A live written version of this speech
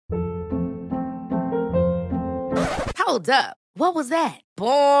Hold up. What was that?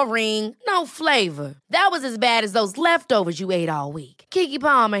 Boring. No flavor. That was as bad as those leftovers you ate all week. Keke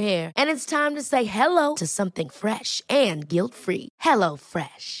Palmer here, and it's time to say hello to something fresh and guilt-free.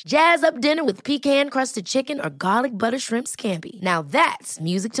 HelloFresh. Jazz up dinner with pecan-crusted chicken or garlic butter shrimp scampi. Now that's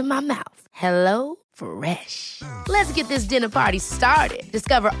music to my mouth. HelloFresh. Let's get this dinner party started.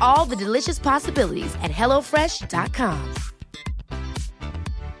 Discover all the delicious possibilities at HelloFresh.com.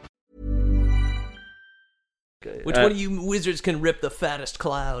 Which one of you wizards can rip the fattest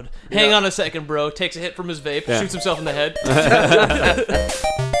cloud? Hang on a second, bro. Takes a hit from his vape, shoots himself in the head.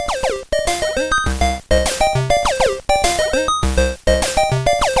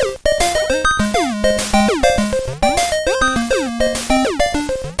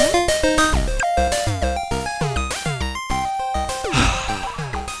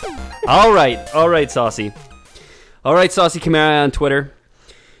 All right, Saucy. All right, Saucy Chimera on Twitter.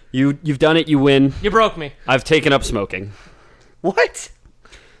 You've done it. You win. You broke me. I've taken up smoking. What?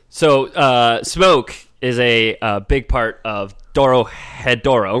 So, smoke is a big part of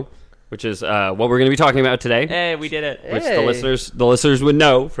Dorohedoro, which is what we're going to be talking about today. Hey, we did it. Which the listeners would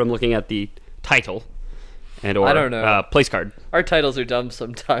know from looking at the title and or I don't know. place card. Our titles are dumb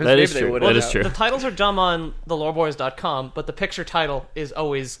sometimes. That Maybe is they true. wouldn't That know. is true. The titles are dumb on theloreboys.com, but the picture title is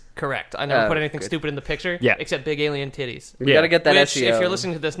always correct. I never put anything stupid in the picture, except big alien titties. You gotta get that Which, SEO. if you're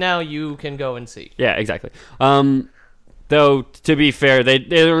listening to this now, you can go and see. Yeah, exactly. Though, to be fair,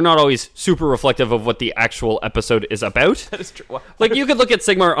 they're not always super reflective of what the actual episode is about. That is true. Like, you could look at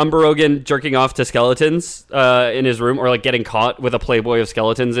Sigmar Umberogan jerking off to skeletons in his room, or, like, getting caught with a Playboy of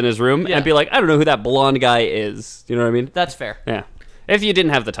skeletons in his room, and be like, I don't know who that blonde guy is. You know what I mean? That's fair. Yeah. If you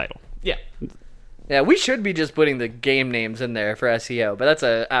didn't have the title. Yeah. Yeah, we should be just putting the game names in there for SEO, but that's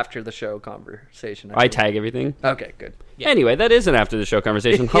a after the show conversation. I tag everything. Okay, good. Yeah. Anyway, that is an after the show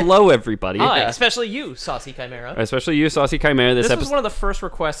conversation. Hello, everybody. Hi, especially you, Saucy Chimera. Especially you, Saucy Chimera. This was one of the first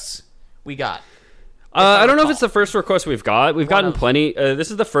requests we got. I don't know if it's the first request we've got. We've gotten of. plenty.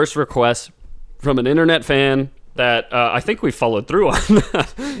 This is the first request from an internet fan that I think we followed through on.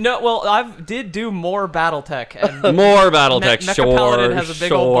 No, well, I did do more BattleTech. And More BattleTech, Mecha sure. Paladin has a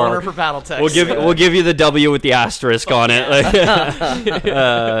big old boner for BattleTech. We'll give you the W with the asterisk on it.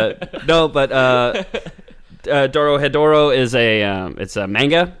 No, but Dorohedoro is it's a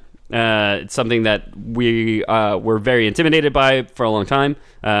manga. It's something that we were very intimidated by for a long time.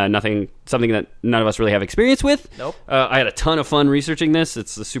 Something that none of us really have experience with. Nope. I had a ton of fun researching this.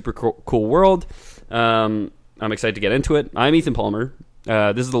 It's a super cool world. I'm excited to get into it. I'm Ethan Palmer.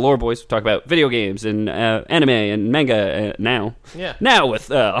 This is the Lore Boys. We talk about video games and anime and manga now. Yeah. Now with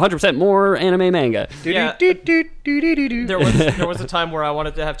 100% more anime manga. Yeah. There was a time where I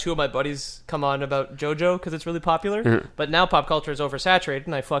wanted to have two of my buddies come on about JoJo because it's really popular. But now pop culture is oversaturated,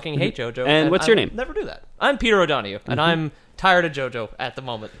 and I fucking hate JoJo. And what's your name? Never do that. I'm Peter O'Donoghue, and I'm tired of JoJo at the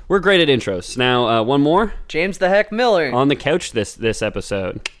moment. We're great at intros. Now, one more James the Heck Miller. on the couch this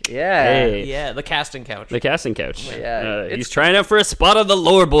episode. Yeah. Hey. Yeah, the casting couch. The casting couch. Yeah, He's trying out for a spot on the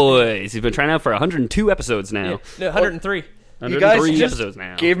Lore Boys. He's been trying out for 102 episodes now. No, 103. You guys 103 just episodes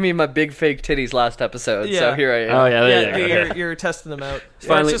now. gave me my big fake titties last episode, so Yeah. here I am. Oh, yeah. Yeah, There you go. you're testing them out.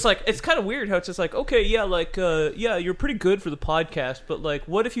 Finally- It's just like, it's kind of weird how it's just like, okay, yeah, like, yeah, you're pretty good for the podcast, but like,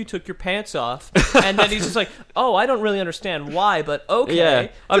 what if you took your pants off? And then he's just like, oh, I don't really understand why, but okay. Yeah.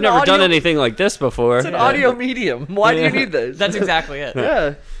 It's I've an never done audio- anything like this before. It's an audio medium. Why do you need this? That's exactly it.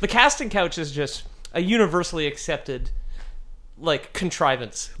 Yeah. The casting couch is just a universally accepted, like,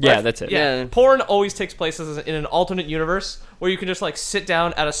 contrivance. Yeah, Like, that's it. Yeah. Porn always takes place in an alternate universe where you can just, like, sit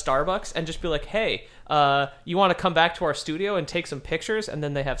down at a Starbucks and just be like, hey, you want to come back to our studio and take some pictures? And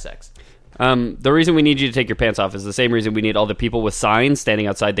then they have sex. The reason we need you to take your pants off is the same reason we need all the people with signs standing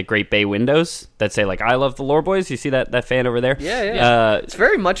outside the Great Bay windows that say, like, I love the Lore Boys. You see that fan over there? Yeah. It's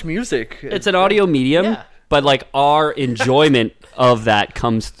very much music. It's an audio medium, Yeah. but, like, our enjoyment of that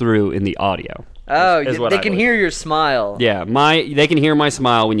comes through in the audio. Oh, is what they I can believe. hear your smile. Yeah, they can hear my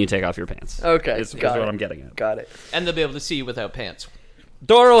smile when you take off your pants. Okay, is got what it. I'm getting at. Got it. And they'll be able to see you without pants.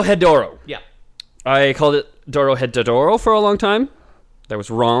 Dorohedoro. Yeah. I called it Dorohedoro for a long time. That was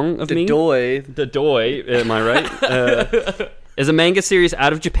wrong of me. Doy. Dodoi, am I right? Is a manga series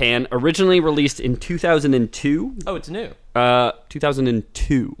out of Japan, originally released in 2002. Oh, it's new.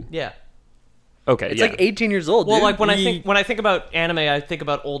 2002. Yeah. Okay, It's like 18 years old, Well, dude. like, when I think about anime, I think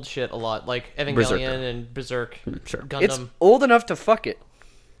about old shit a lot, like Evangelion Berserker. and Berserk, sure. Gundam. It's old enough to fuck it.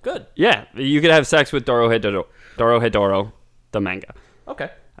 Good. Yeah, you could have sex with Dorohedoro, the manga.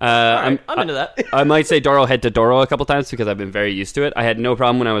 Okay. I'm into that. I might say Doro Head to Doro a couple times because I've been very used to it. I had no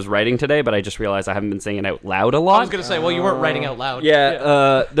problem when I was writing today, but I just realized I haven't been saying it out loud a lot. I was going to say, well, you weren't writing out loud.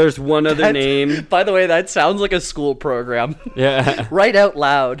 Yeah, there's one other name. By the way, that sounds like a school program. Yeah. Write out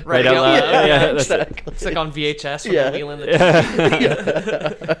loud. Right out loud. Yeah, that's it. It's like on VHS when Yeah. they're wheeling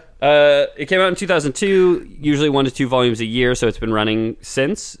the It came out in 2002, usually 1 to 2 volumes a year, so it's been running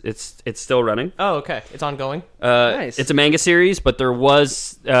since. It's still running. Oh, okay. It's ongoing. Nice. It's a manga series, but there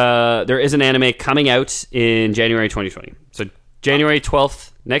is an anime coming out in January 2020. So January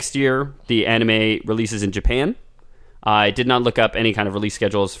 12th next year, the anime releases in Japan. I did not look up any kind of release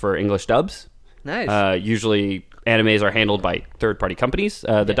schedules for English dubs. Nice. Usually animes are handled by third-party companies,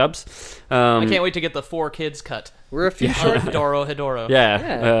 the dubs. I can't wait to get the 4 kids cut. We're a few Of short. Doro Hedoro.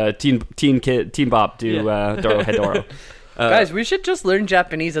 Yeah. Teen Bop do Doro Hedoro. Guys, we should just learn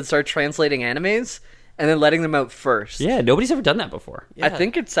Japanese and start translating animes and then letting them out first. Yeah, nobody's ever done that before. Yeah. I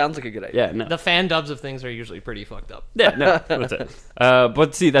think it sounds like a good idea. Yeah, no. The fan dubs of things are usually pretty fucked up. Yeah, no, that's it.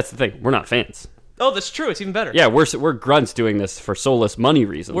 But see, that's the thing. We're not fans. Oh, that's true. It's even better. Yeah, we're grunts doing this for soulless money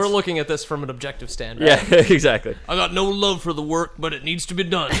reasons. We're looking at this from an objective standard. Yeah, exactly. I got no love for the work, but it needs to be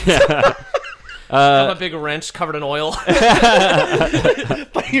done. Have a big wrench covered in oil.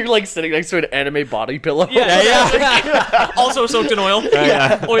 But you're like sitting next to an anime body pillow. Yeah. Also soaked in oil.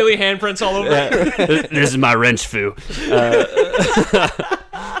 Yeah. Oily handprints all over it. This is my wrench foo.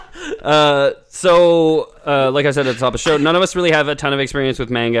 So, like I said at the top of the show, none of us really have a ton of experience with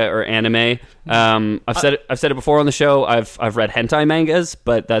manga or anime. I've said it before on the show. I've read hentai mangas,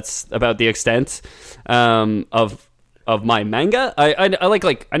 but that's about the extent of my manga.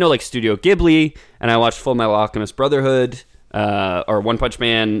 I know Studio Ghibli, and I watched Full Metal Alchemist Brotherhood, or One Punch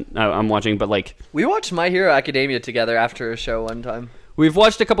Man. I'm watching, but like We watched My Hero Academia together after a show one time. we've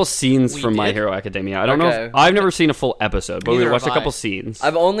watched a couple scenes We from My did? Hero Academia. I don't know. Okay. I've never seen a full episode, but we Neither watched a have I. couple scenes.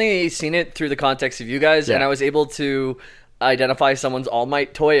 I've only seen it through the context of you guys, and Yeah. I was able to identify someone's All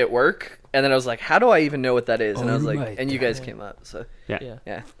Might toy at work. And then I was like, how do I even know what that is? And I was All like, Might. and you guys came up. So, Yeah.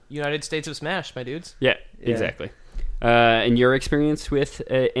 yeah. United States of Smash, my dudes. Yeah, exactly. And your experience with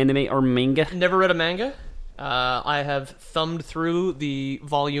anime or manga? Never read a manga. I have thumbed through the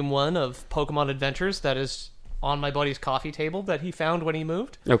volume 1 of Pokemon Adventures that is on my buddy's coffee table that he found when he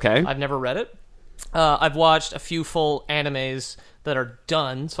moved. Okay. I've never read it. I've watched a few full animes that are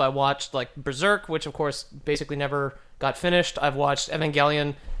done. So I watched like Berserk, which of course basically never got finished. I've watched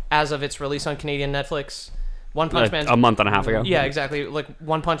Evangelion as of its release on Canadian Netflix. One Punch Man's a month and a half ago. Yeah, exactly. Like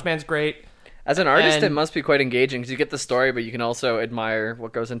One Punch Man's great. As an artist, And- it must be quite engaging because you get the story, but you can also admire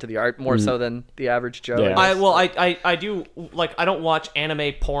what goes into the art more so than the average Joe. Yeah. I do like I don't watch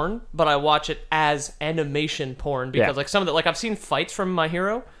anime porn, but I watch it as animation porn because Yeah. like some of the like I've seen fights from My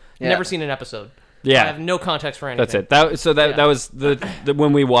Hero, Yeah. never seen an episode. Yeah. I have no context for anything. That's it. That Yeah. that was the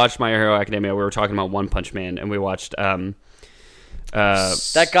when we watched My Hero Academia, we were talking about One Punch Man, and we watched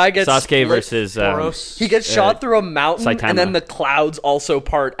That guy gets Sasuke split. versus Boros. He gets shot through a mountain, Saitama. and then the clouds also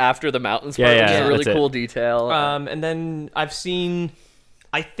part after the mountains part, Yeah, which is yeah, a really that's it. cool detail. And then I've seen,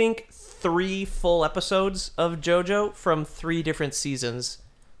 I think, 3 full episodes of JoJo from 3 different seasons.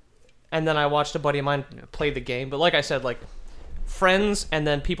 And then I watched a buddy of mine play the game. But like I said, like, friends and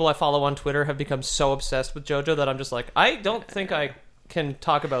then people I follow on Twitter have become so obsessed with JoJo that I'm just like, I don't think I can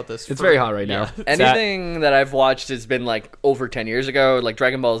talk about this. It's very hot right now. Yeah. Anything that I've watched has been like over 10 years ago, like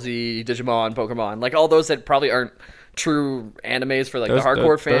Dragon Ball Z, Digimon, Pokemon, like all those that probably aren't true animes for like the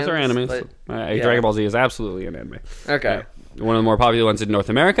hardcore fans. Those are animes. but- Dragon Ball Z is absolutely an anime. Okay. One of the more popular ones in North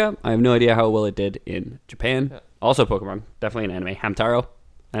America. I have no idea how well it did in Japan. Also Pokemon. Definitely an anime. Hamtaro.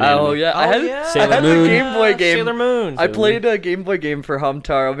 an Oh anime. yeah, I had, yeah. I Sailor had Moon. the Game Boy game. Sailor Moon. I played a Game Boy game for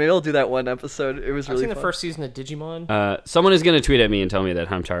Hamtaro. Maybe I'll do that one episode. It was I've really seen the fun. first season of Digimon. Someone is going to tweet at me and tell me that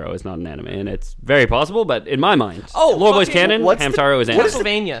Hamtaro is not an anime, and it's very possible, but in my mind, Oh, Lore Boys fucking- canon, what's the- Hamtaro is anime.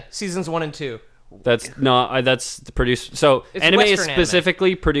 Castlevania seasons 1 and 2. That's not. That's produced. So It's anime is Western anime.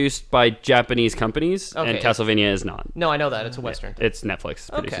 specifically produced by Japanese companies, and Okay. Castlevania is not. No, I know that. It's a Western. It's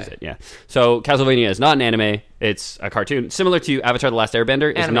Netflix produces Okay. it. Yeah. So Castlevania is not an anime. It's a cartoon, similar to Avatar: The Last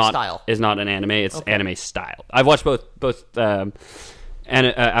Airbender. Is Anime not style. is not an anime. It's Okay. anime style. I've watched both Avatar: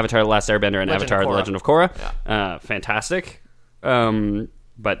 The Last Airbender and Legend of Avatar: The Korra. Legend of Korra. Fantastic,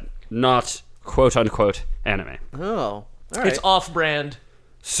 but not quote unquote anime. Oh, all right. It's off-brand.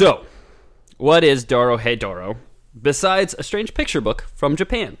 So, what is Doro Hey Doro besides a strange picture book from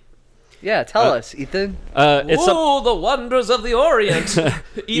Japan? Yeah, tell us, Ethan. It's some- Whoa, the wonders of the Orient.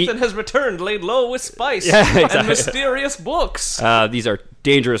 Ethan has returned, laid low with spice Yeah, exactly. and mysterious books. these are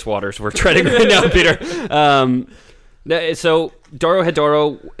dangerous waters we're treading right now, Peter. So Doro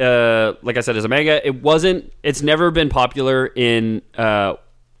Hedoro, like I said, is a manga. It's never been popular in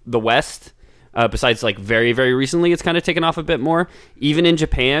the West. Besides, like, very, very recently, it's kind of taken off a bit more. Even in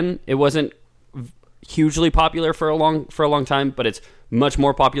Japan, it wasn't hugely popular for a long time, but it's much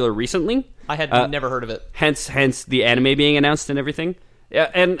more popular recently. I had never heard of it. Hence the anime being announced and everything. Yeah,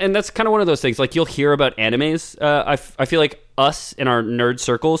 and that's kind of one of those things. Like, you'll hear about animes. I feel like us in our nerd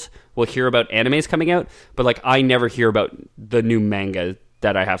circles will hear about animes coming out, but like I never hear about the new manga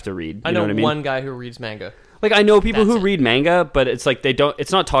that I have to read. I know what I mean? one guy who reads manga. Like, I know people That's who it. read manga, but it's like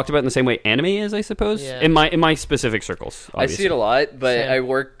it's not talked about in the same way anime is, I suppose. Yeah. In my specific circles, obviously. I see it a lot, but Same. I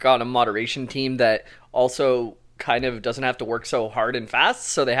work on a moderation team that also kind of doesn't have to work so hard and fast.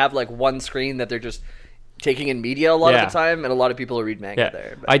 So they have like one screen that they're just taking in media a lot Yeah. of the time, and a lot of people who read manga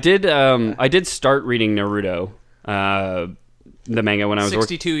there. But I did start reading Naruto, the manga when I was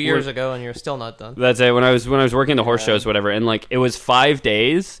 62 years ago, and you're still not done. That's it. When I was working the horse shows, whatever, and like it was 5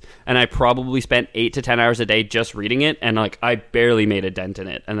 days, and I probably spent 8 to 10 hours a day just reading it, and like I barely made a dent in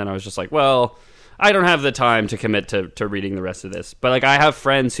it. And then I was just like, well, I don't have the time to commit to reading the rest of this. But like I have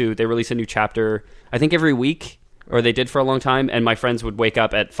friends who they release a new chapter, I think every week, or they did for a long time, and my friends would wake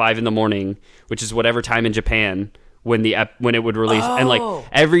up at 5 a.m, which is whatever time in Japan when it would release, and like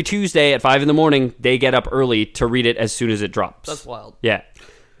every Tuesday at 5 a.m, they get up early to read it as soon as it drops. That's wild. Yeah.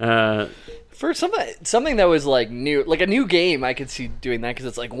 for something that was like new, like a new game, I could see doing that because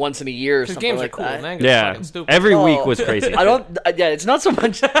it's like once in a year or Because something games like are cool. that. Manga's Yeah. fucking stupid. Every Well, week was crazy. I don't. Yeah, it's not so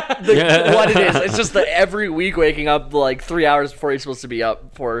much what it is. It's just that every week waking up like 3 hours before you're supposed to be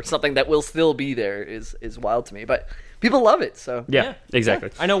up for something that will still be there is wild to me. But people love it. So Yeah, exactly.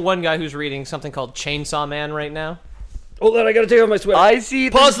 I know one guy who's reading something called Chainsaw Man right now. Hold on, I gotta take off my sweater. I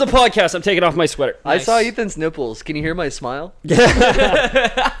see. Pause the podcast. I'm taking off my sweater. I Nice. saw Ethan's nipples. Can you hear my smile?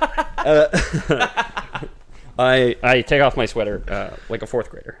 I take off my sweater like a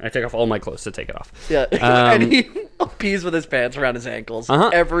fourth grader. I take off all my clothes to take it off. Yeah, and he pees with his pants around his ankles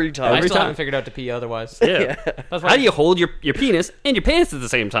every time. I Every still time. haven't figured out to pee otherwise. Yeah. That's why. How do you hold your penis and your pants at the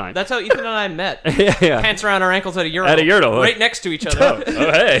same time? That's how Ethan and I met. yeah. Pants around our ankles at a urinal. At a urinal. Right next to each other.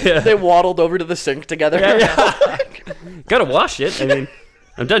 Oh, hey. They waddled over to the sink together. Gotta wash it. I mean,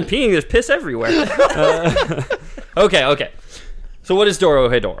 I'm done peeing. There's piss everywhere. Okay. So what is Doro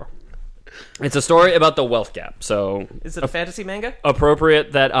Hedoro? It's a story about the wealth gap. So Is it a fantasy manga?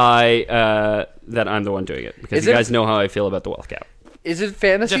 appropriate that I'm the one doing it because Is you it- guys know how I feel about the wealth gap. Is it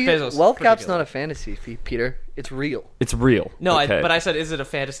fantasy? Jeff Bezos, Wealth Cap's particularly. not a fantasy, Peter. It's real. It's real. No, okay. but I said, is it a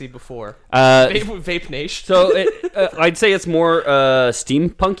fantasy before? Uh, Vape Nation. So I'd say it's more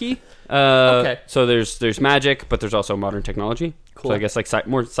steampunky. Okay. So there's magic, but there's also modern technology. Cool. So I guess like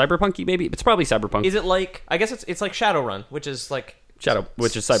more cyberpunky, maybe. It's probably cyberpunk. Is it like? I guess it's like Shadowrun, which is like Shadow,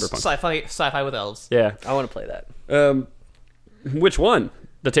 which is cyberpunk. sci-fi with elves. Yeah. I want to play that. Which one?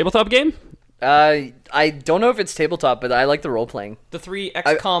 The tabletop game? I don't know if it's tabletop, but I like the role playing. The three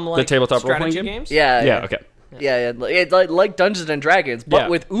XCOM like The tabletop role-playing strategy game? games. Yeah, Yeah. Okay. yeah. It's like Dungeons and Dragons, but Yeah.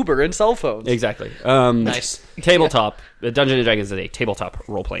 with Uber and cell phones. Exactly. Nice. Tabletop. Dungeons and Dragons is a tabletop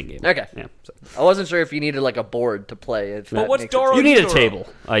role playing game. Okay. Yeah. So. I wasn't sure if you needed like a board to play. If that what's makes it- Doro? You need a Doro. table,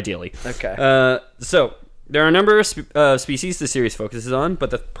 ideally. Okay. So there are a number of species the series focuses on, but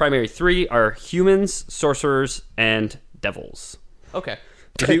the primary three are humans, sorcerers, and devils. Okay.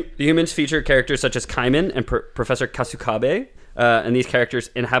 The humans feature characters such as Kaiman and Professor Kasukabe, and these characters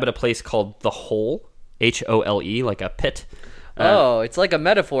inhabit a place called the Hole, Hole, like a pit. Oh, it's like a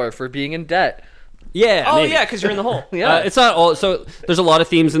metaphor for being in debt. Yeah. Oh maybe. yeah, because you're in the hole. Yeah. It's not all. So there's a lot of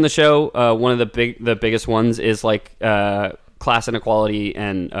themes in the show. One of the biggest ones is like class inequality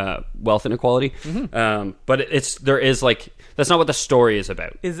and wealth inequality. But there is like that's not what the story is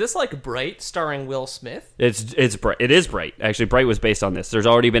about. Is this like Bright starring Will Smith? It's Bright. It is Bright. Actually, Bright was based on this. There's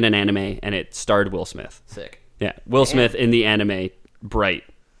already been an anime and it starred Will Smith. Sick. Yeah, Will Smith in the anime Bright,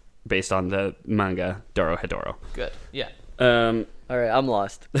 based on the manga Doro Hedoro. Good. Yeah. All right, I'm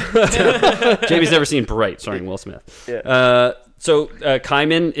lost. Jamie's never seen Bright, starring Will Smith. Yeah. So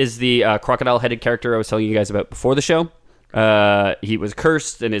Kaiman is the crocodile-headed character I was telling you guys about before the show. He was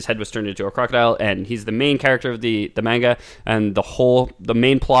cursed, and his head was turned into a crocodile, and he's the main character of the manga. And the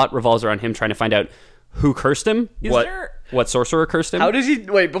main plot revolves around him trying to find out who cursed him, what sorcerer cursed him. How does he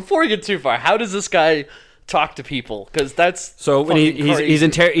wait? Before we get too far, how does this guy talk to people? Because that's So when fucking he's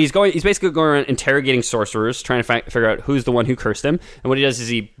crazy. he's basically going around interrogating sorcerers, trying to figure out who's the one who cursed him. And what he does is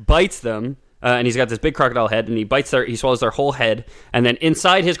he bites them, and he's got this big crocodile head, and he swallows their whole head, and then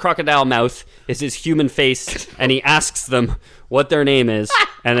inside his crocodile mouth is his human face, and he asks them what their name is,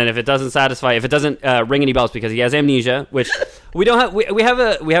 and then if it doesn't ring any bells because he has amnesia, which we don't have. We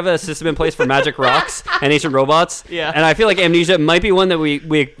have a system in place for magic rocks and ancient robots, and I feel like amnesia might be one that we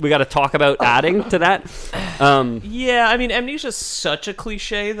got to talk about adding to that. Yeah, I mean, amnesia's such a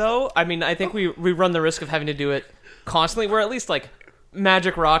cliche, though. I mean, I think we run the risk of having to do it constantly, where at least, like,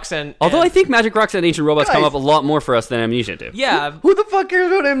 magic rocks Although I think magic rocks and ancient robots come up a lot more for us than amnesia do. Yeah. Who the fuck cares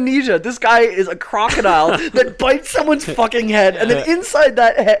about amnesia? This guy is a crocodile that bites someone's fucking head, and then inside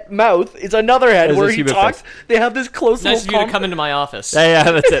that mouth is another head where he talks. They have this close Nice of little you to come into my office. Yeah,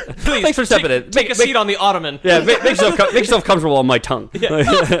 that's it. Please, Thanks for stepping in. Take a seat on the ottoman. Yeah, make yourself comfortable on my tongue.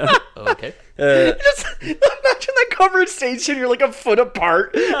 Yeah. Okay. Just imagine that conversation. You're like a foot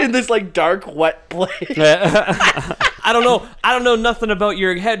apart in this like dark, wet place. I don't know nothing about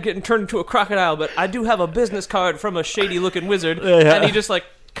your head getting turned into a crocodile, but I do have a business card from a shady-looking wizard, and he just like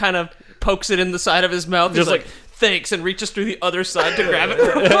kind of pokes it in the side of his mouth, just like thanks, and reaches through the other side to grab it.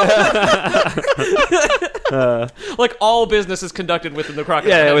 Like all business is conducted within the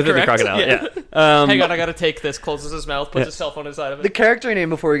crocodile. Yeah, within correct? the crocodile. Yeah. Hang on, I gotta take this. Closes his mouth, puts his cell phone inside of it. The character name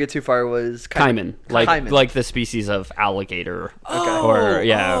before we get too far was Caiman, Caiman. like the species of alligator.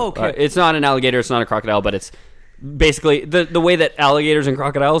 Okay. It's not an alligator, it's not a crocodile, but it's basically the way that alligators and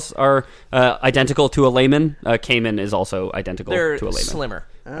crocodiles are identical to a layman. Caiman is also identical They're to a layman. slimmer.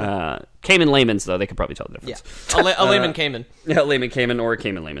 Caiman laymans, though, they could probably tell the Yeah, difference. a layman Cayman. Yeah, layman Cayman or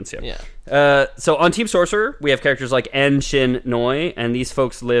Cayman laymans. Yeah. So on Team Sorcerer, we have characters like En Shin Noi, and these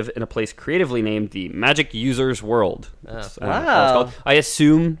folks live in a place creatively named the Magic Users World. That's, how it's called. I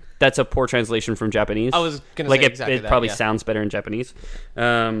assume that's a poor translation from Japanese. I was gonna like say it, exactly it that, probably yeah. sounds better in Japanese.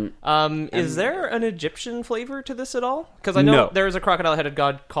 Is there an Egyptian flavor to this at all? Because I know No. there is a crocodile-headed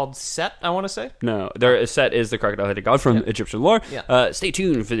god called Set, I want to say. No, Set is the crocodile-headed god from Egyptian lore. Yeah. Stay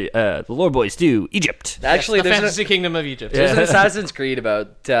tuned for the Lore Boys do Egypt. Actually, the there's fantasy kingdom of Egypt. there's an Assassin's Creed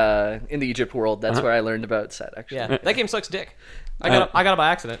about in the Egypt world. That's where I learned about Set. Actually, Yeah, that game sucks dick. I got it by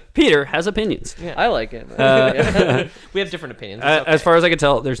accident. Peter has opinions. Yeah. I like it. We have different opinions. It's okay. As far as I can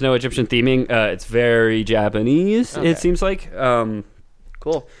tell, there's no Egyptian theming. It's very Japanese, Okay. it seems like.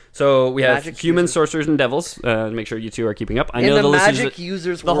 Cool. So we have Magic humans, users. sorcerers, and devils. Make sure you two are keeping up. I In know the listeners Magic at-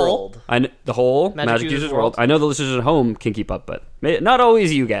 Users The whole? world. the whole Magic Magic Users Users World. World. I know the listeners at home can keep up, but not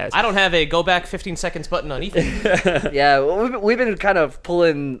always you guys. I don't have a go back 15 seconds button on Ethan. Yeah, well, we've been kind of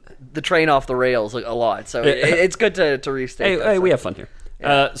pulling the train off the rails a lot, so it's good to restate. Hey, we have fun here.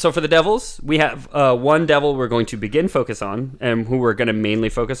 So for the devils, we have one devil we're going to begin focus on, and who we're going to mainly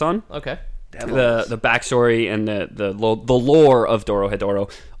focus on. Okay. The backstory and the lore of Dorohedoro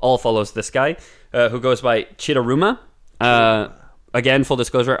all follows this guy, who goes by Chiraruma. Again, full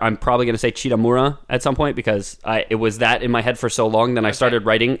disclosure, I'm probably going to say Chitamura at some point because it was that in my head for so long. Then I started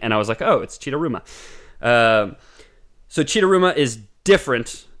writing, and I was like, oh, it's Chitaruma. So Chitaruma is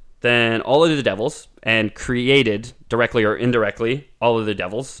different than all of the devils and created, directly or indirectly, all of the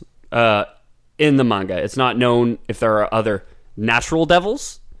devils in the manga. It's not known if there are other natural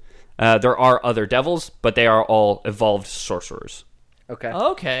devils. There are other devils, but they are all evolved sorcerers. Okay.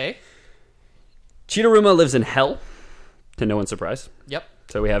 Okay. Chitaruma lives in hell, to no one's surprise. Yep.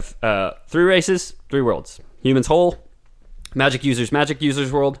 So we have 3 races, 3 worlds. Humans whole, magic users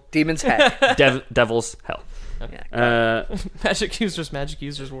world, Demon's head. devils hell. Magic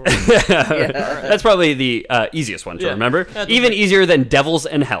users world. That's probably the easiest one to Yeah. remember. Yeah, Even easier than devils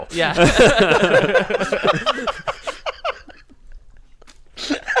and hell. Yeah.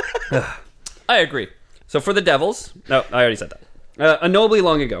 I agree. So for the devils, no, I already said that. Unknowably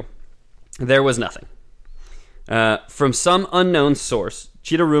long ago, there was nothing. From some unknown source,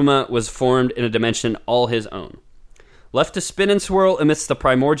 Chitaruma was formed in a dimension all his own. Left to spin and swirl amidst the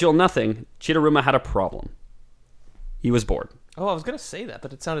primordial nothing, Chitaruma had a problem. He was bored. Oh, I was going to say that,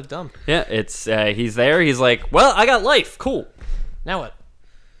 but it sounded dumb. Yeah, it's he's there. He's like, well, I got life. Cool. Now what?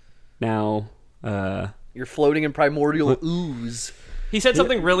 Now, You're floating in primordial ooze. He said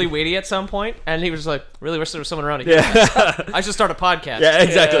something really weighty at some point, and he was like, really wish there was someone around here. I should start a podcast. Yeah,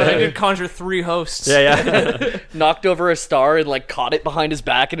 exactly. I could conjure 3 hosts. yeah. Knocked over a star and like caught it behind his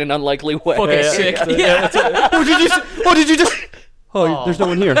back in an unlikely way. Fucking sick. Yeah. Oh, did you just? Oh, there's no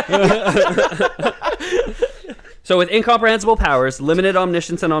one here. So with incomprehensible powers, limited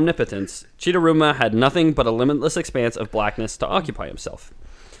omniscience and omnipotence, Chitaruma had nothing but a limitless expanse of blackness to occupy himself.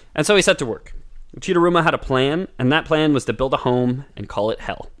 And so he set to work. Chitaruma had a plan, and that plan was to build a home and call it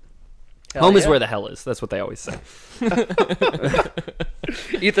Hell. Home is yeah. where the hell is. That's what they always say.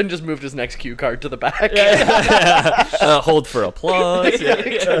 Ethan just moved his next cue card to the back. Hold for applause.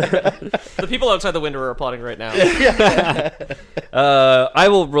 The people outside the window are applauding right now. I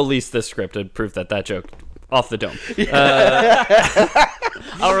will release this script and prove that joke off the dome.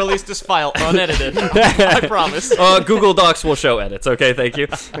 I'll release this file unedited. I promise. Google Docs will show edits. Okay, thank you.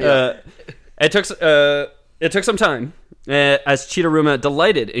 It took some time, as Cheetoruma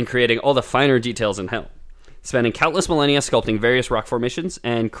delighted in creating all the finer details in hell, spending countless millennia sculpting various rock formations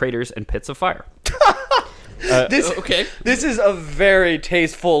and craters and pits of fire. Okay. This is a very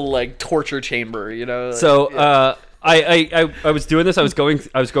tasteful like torture chamber, you know. So I was doing this. I was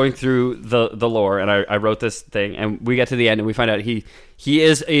going through the lore, and I wrote this thing, and we get to the end, and we find out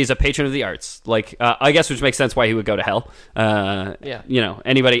he's a patron of the arts. Like I guess, which makes sense why he would go to hell. Yeah. You know,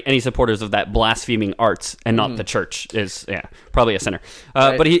 any supporters of that blaspheming arts and not the church is probably a sinner.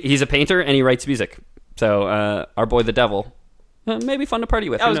 Right. But he's a painter and he writes music. So our boy the devil, maybe fun to party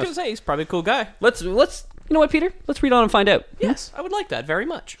with. I Who was knows? going to say, he's probably a cool guy. Let's you know what, Peter? Let's read on and find out. Yes, I would like that very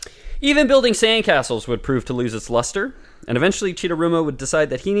much. Even building sandcastles would prove to lose its luster, and eventually Cheetoruma would decide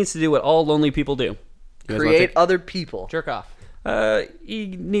that he needs to do what all lonely people do. You guys wanna create take- other people. Jerk off.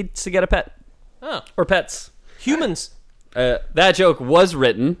 he needs to get a pet. Oh. Or pets. Humans. That joke was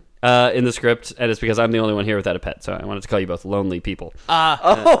written in the script, and it's because I'm the only one here without a pet, so I wanted to call you both lonely people. Okay,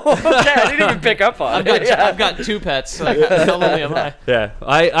 I didn't even pick up on it. I've got 2 pets. So how lonely am I? Yeah,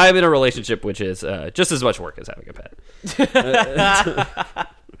 I'm in a relationship which is just as much work as having a pet.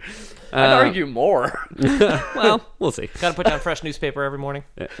 I'd argue more. Well, we'll see. Got to put down fresh newspaper every morning.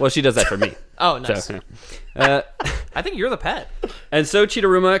 Well, she does that for me. Oh, nice. So, yeah. I think you're the pet. And so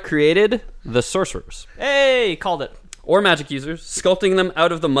Cheetoruma created the sorcerers, Hey, called it. or magic users, sculpting them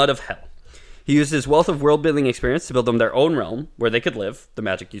out of the mud of hell. He used his wealth of world-building experience to build them their own realm, where they could live, the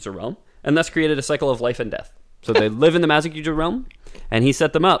magic user realm, and thus created a cycle of life and death. So they live in the magic user realm, and he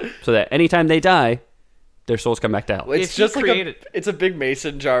set them up so that anytime they die, their souls come back to hell. It's If just you like created- it's a big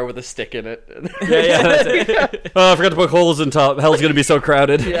mason jar with a stick in it. Yeah, that's it. Oh, I forgot to put holes in top. Hell's going to be so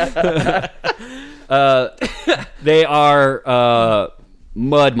crowded. They are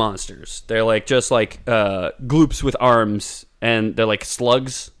mud monsters. They're like just like gloops with arms, and they're like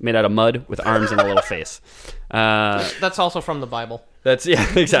slugs made out of mud with arms and a little face. That's also from the Bible. That's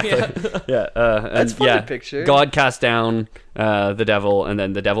exactly. Yeah, That's fun to picture. God cast down the devil, and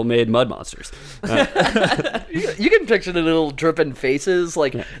then the devil made mud monsters. You can picture the little dripping faces,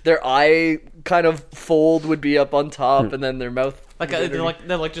 like their eye kind of fold would be up on top, and then their mouth.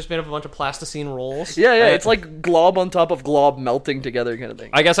 They're just made up of a bunch of plasticine rolls. Yeah, it's like glob on top of glob melting together kind of thing.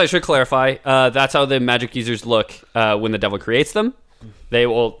 I guess I should clarify. That's how the magic users look when the devil creates them. They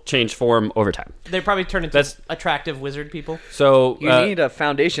will change form over time. They probably turn into attractive wizard people. So You need a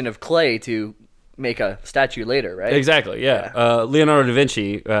foundation of clay to make a statue later, right? exactly, yeah. Leonardo da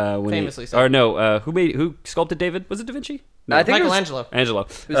Vinci, when Famously he, so. or no, who sculpted David? Was it Da Vinci? No, I think it was- Michelangelo. Angelo.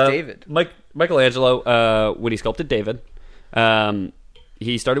 Who's David? Michelangelo, when he sculpted David,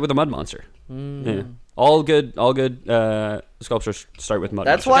 he started with a mud monster. Yeah. All good sculptures start with mud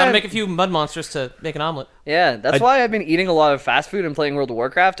That's monsters. why Gotta I'm- make a few mud monsters to make an omelet. Yeah, that's why I've been eating a lot of fast food and playing World of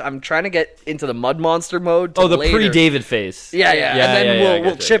Warcraft. I'm trying to get into the mud monster mode. Oh, the later. pre-David phase. Yeah, and then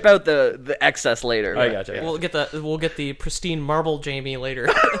we'll gotcha. chip out the excess later. I gotcha. Yeah. We'll get the pristine marble Jamie later.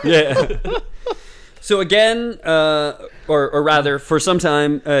 Yeah. So again, or rather, for some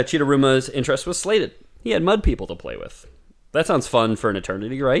time, Cheetoruma's interest was slated. He had mud people to play with. That sounds fun for an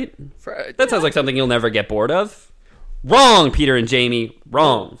eternity, right? That sounds like something you'll never get bored of. Wrong, Peter and Jamie.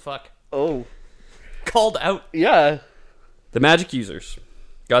 Wrong. Fuck. Oh, Called out. yeah, The magic users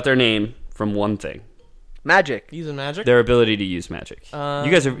got their name from one thing: magic. Using magic. their ability to use magic. Did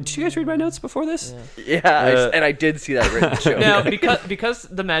you guys read my notes before this? Yeah, and I did see that written show. Now, because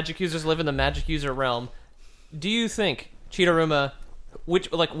the magic users live in the magic user realm, do you think Cheetoruma,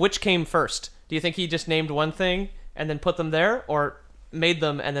 which came first? Do you think he just named one thing and then put them there, or made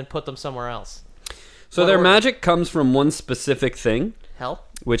them and then put them somewhere else? So their magic comes from one specific thing, Hell?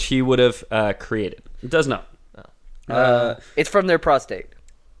 which he would have created. It does not. It's from their prostate.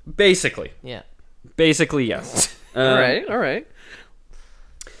 Basically, Yeah. yes. All right.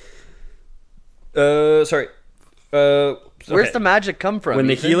 Sorry. Where's the magic come from? when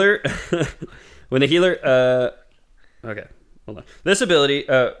the Ethan? healer okay, hold on. This ability,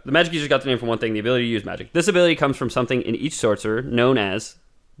 the magic user got the name from one thing: the ability to use magic. This ability comes from something in each sorcerer known as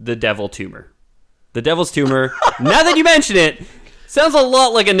the devil tumor. The devil's tumor, now that you mention it, sounds a lot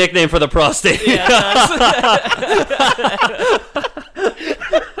like a nickname for the prostate. Yeah,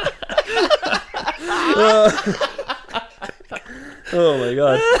 Oh my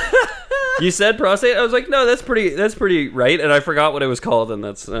god. You said prostate. I was like, no, that's pretty right, and I forgot what it was called, and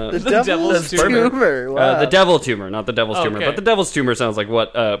that's The devil's devil's tumor. tumor. Wow. the devil tumor, not the devil's tumor. Okay. But the devil's tumor sounds like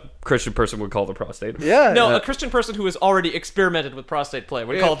what a Christian person would call the prostate. Yeah. No, a Christian person who has already experimented with prostate play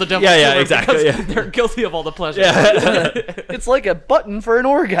would call it the devil's Yeah, tumor exactly, because yeah. they're guilty of all the pleasure. It's like a button for an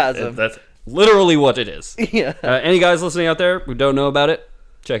orgasm. That's literally what it is. Yeah. Any guys listening out there who don't know about it,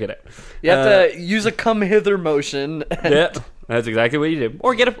 check it out. You have to use a come hither motion. Yeah, that's exactly what you do.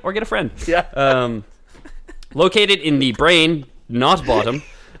 Or get a friend. Yeah. Located in the brain, not bottom,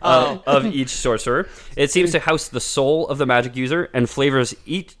 of each sorcerer, it seems to house the soul of the magic user and flavors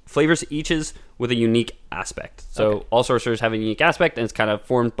each's with a unique aspect. So all sorcerers have a unique aspect, and it's kind of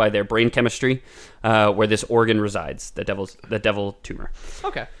formed by their brain chemistry, where this organ resides, the devil tumor.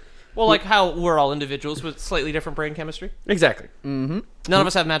 Okay. Well, like how we're all individuals with slightly different brain chemistry. Exactly. None of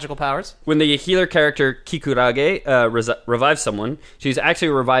us have magical powers. When the healer character Kikurage revives someone, she's actually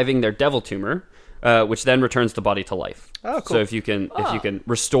reviving their devil tumor, which then returns the body to life. Oh, cool. So if you can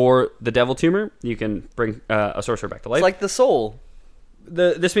restore the devil tumor, you can bring a sorcerer back to life. It's like the soul.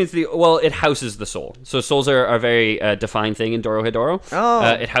 This means it houses the soul. So souls are a very defined thing in Dorohedoro. Oh.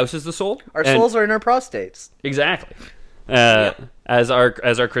 It houses the soul. Our and- souls are in our prostates. exactly. As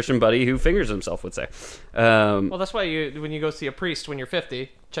our Christian buddy who fingers himself would say. Well, that's why when you go see a priest when you're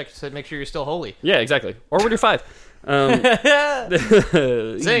 50, check to make sure you're still holy. Yeah, exactly. Or when you're 5.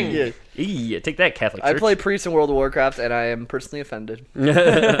 Zing. Yeah, take that, Catholic I Church. play priest in World of Warcraft, and I am personally offended.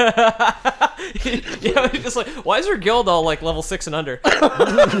 Yeah, just like, why is your guild all like level 6 and under?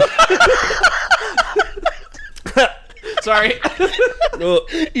 Sorry, Oh,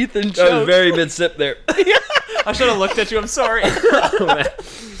 Ethan that was choked. very mid sip there. I should have looked at you. I'm sorry. Oh, man.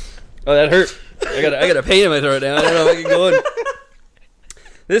 Oh, that hurt. I got a pain in my throat now. I don't know if I can go on.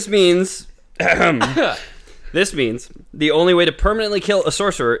 This means the only way to permanently kill a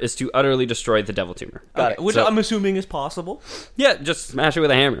sorcerer is to utterly destroy the devil tumor. Got it. Which So- I'm assuming is possible. Yeah, just smash it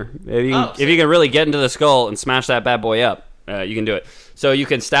with a hammer. If sick. you can really get into the skull and smash that bad boy up, you can do it. So you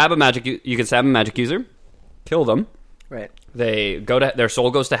can stab a magic user, kill them. Right. Their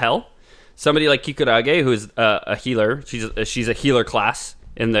soul goes to hell. Somebody like Kikurage, who's a healer, she's a healer class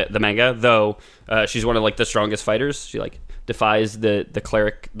in the manga, though she's one of like the strongest fighters. She like defies the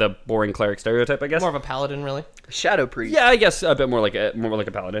cleric, the boring cleric stereotype, I guess. More of a paladin, really. Shadow priest. Yeah, I guess a bit more like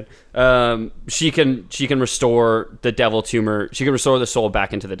a paladin. She can restore the devil tumor. She can restore the soul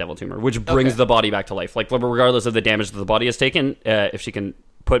back into the devil tumor, which brings the body back to life. Like regardless of the damage that the body has taken, if she can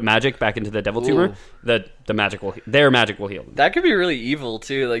put magic back into the devil tumor, their magic will heal them. That could be really evil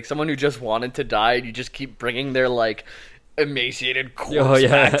too. Like someone who just wanted to die, and you just keep bringing their like emaciated corpse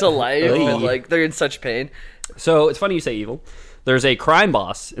back to life. And, like they're in such pain. So it's funny you say evil. There's a crime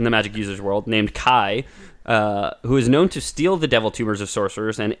boss in the magic users world named Kai, who is known to steal the devil tumors of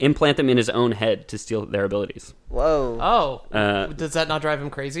sorcerers and implant them in his own head to steal their abilities. Whoa. Oh, does that not drive him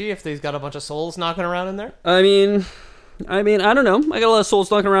crazy if he's got a bunch of souls knocking around in there? I mean, I don't know. I got a lot of souls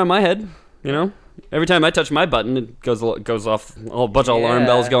knocking around my head. You know, every time I touch my button, it goes off a whole bunch of alarm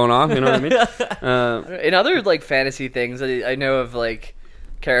bells going off. You know what I mean? In other like fantasy things, I know of like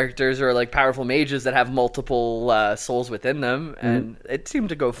characters or like powerful mages that have multiple souls within them, and it seemed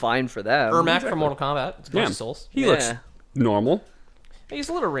to go fine for them. Ermac from Mortal Kombat. It's a bunch of souls. He looks normal. He's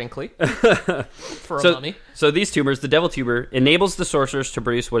a little wrinkly for a mummy. So these tumors, the devil tumor, enables the sorcerers to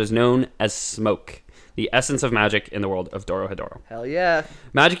produce what is known as smoke, the essence of magic in the world of Dorohedoro. Hell yeah.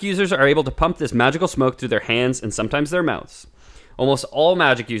 Magic users are able to pump this magical smoke through their hands and sometimes their mouths. Almost all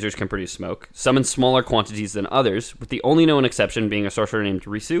magic users can produce smoke, some in smaller quantities than others, with the only known exception being a sorcerer named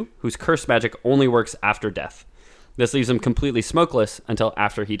Risu, whose curse magic only works after death. This leaves him completely smokeless until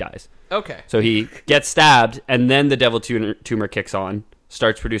after he dies. Okay. So he gets stabbed, and then the devil tumor kicks on,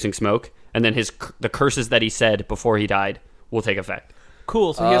 starts producing smoke, and then the curses that he said before he died will take effect.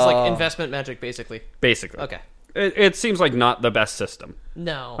 Cool. So he has like investment magic, basically. Basically. Okay. It seems like not the best system.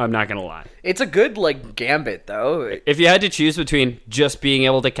 No. I'm not going to lie. It's a good like gambit though. If you had to choose between just being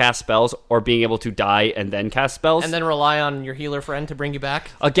able to cast spells or being able to die and then cast spells, And then rely on your healer friend to bring you back.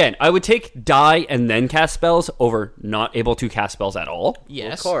 again, I would take die and then cast spells over not able to cast spells at all.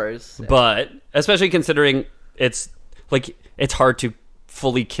 Yes. Of course. But especially considering it's hard to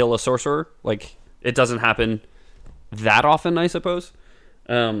fully kill a sorcerer. Like it doesn't happen that often, I suppose.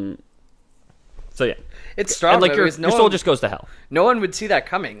 So yeah, It's strong. and like though, your because no soul one- just goes to hell. No one would see that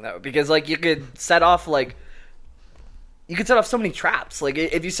coming though, because like you could set off so many traps. Like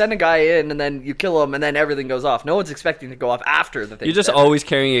if you send a guy in and then you kill him and then everything goes off, no one's expecting to go off after the thing. You're just always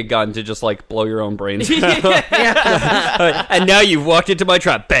carrying a gun to just like blow your own brains out. And now you've walked into my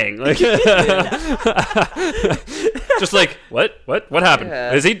trap. Bang! Like, Just like, what happened?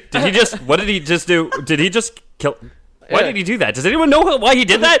 Yeah. Did he just, what did he just do? Did he just kill? Why did he do that? Does anyone know why he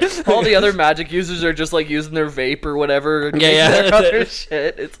did that? All the other magic users are just like using their vape or whatever. Yeah. Their other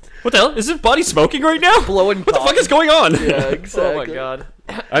shit. It's What the hell? Is his body smoking right now? blowing. What the fuck is going on? Yeah, exactly. Oh my god.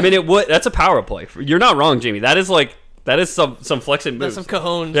 I mean, that's a power play. You're not wrong, Jamie. That is some flexing moves. That's some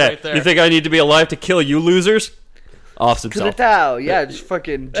cojones Yeah. right there. You think I need to be alive to kill you losers? Offs himself. Kudetao. Yeah, just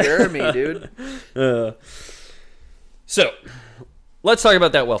fucking Jeremy, dude. So, let's talk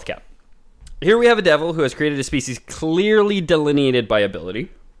about that wealth cap. Here we have a devil who has created a species clearly delineated by ability.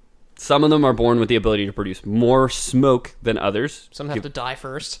 Some of them are born with the ability to produce more smoke than others. Some have to die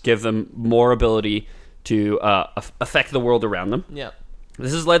first. Give them more ability to affect the world around them. Yeah.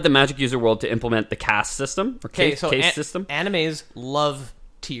 This has led the Magic User world to implement the caste system, or Okay, case so system. animes love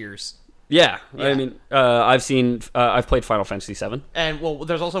tiers. Yeah, Yeah. I mean, I've played Final Fantasy VII. And, well,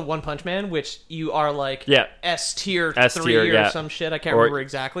 there's also One Punch Man, which you are, like, Yeah. S tier S 3 tier, or yeah. some shit. I can't Or, remember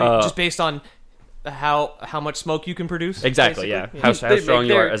exactly. Just based on how much smoke you can produce. Exactly, basically. yeah. How They strong make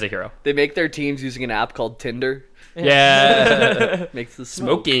you are their- as a hero. They make their teams using an app called Tinder. Yeah. Makes the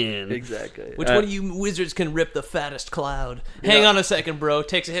smoke. Smoking. Exactly. Which one of you wizards can rip the fattest cloud? Hang on a second, bro.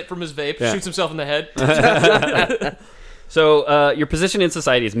 Takes a hit from his vape, Yeah. shoots himself in the head. So, your position in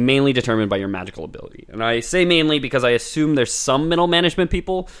society is mainly determined by your magical ability. And I say mainly because I assume there's some middle management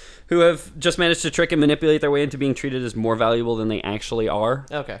people who have just managed to trick and manipulate their way into being treated as more valuable than they actually are.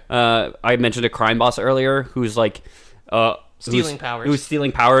 Okay. I mentioned a crime boss earlier who's like... Stealing powers. Who's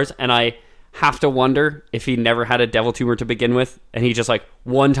stealing powers, and I have to wonder if he never had a devil tumor to begin with, and he just, like,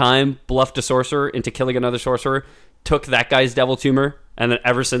 one time bluffed a sorcerer into killing another sorcerer, took that guy's devil tumor, and then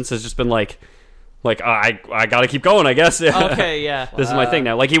ever since has just been like I gotta keep going, I guess. Okay, yeah. This is my thing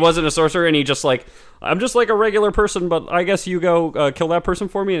now. Like, he wasn't a sorcerer, and he just like, I'm just like a regular person, but I guess you go kill that person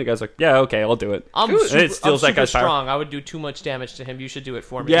for me. And the guy's like, yeah, okay, I'll do it. I'm And super, it steals I'm that guy's super power. strong. I would do too much damage to him. You should do it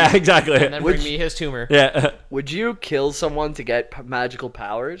for me. Yeah, exactly. And then bring Which- me his tumor. Yeah. Would you kill someone to get magical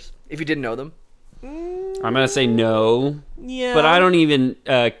powers if you didn't know them? I'm gonna say no, Yeah. but I don't even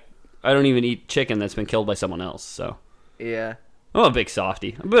eat chicken that's been killed by someone else. So Yeah. I'm a big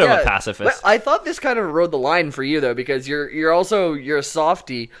softie. I'm a bit of a pacifist. But I thought this kind of rode the line for you though, because you're a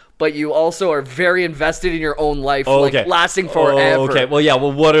softie, but you also are very invested in your own life, like lasting forever. Oh, okay. Well, yeah.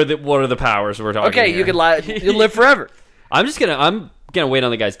 Well, what are the powers we're talking? Okay, here? you can you live forever. I'm gonna wait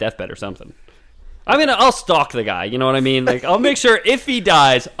on the guy's deathbed or something. I'll stalk the guy. You know what I mean? Like, I'll make sure if he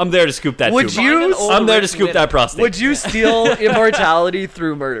dies, I'm there to scoop that. Would tumor. you- I'm there to scoop that prostate. Would you steal immortality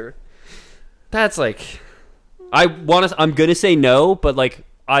through murder? That's like, I'm gonna say no, but like,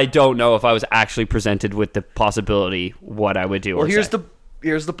 I don't know if I was actually presented with the possibility what I would do. Well, or here's say.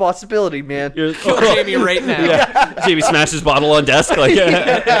 the possibility, man. Here's- Kill Jamie right now. Yeah. Jamie smashes bottle on desk. Like,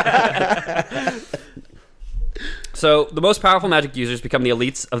 So, the most powerful magic users become the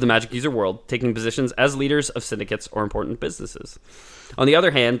elites of the magic user world, taking positions as leaders of syndicates or important businesses. On the other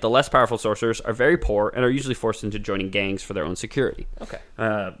hand, the less powerful sorcerers are very poor and are usually forced into joining gangs for their own security. Okay.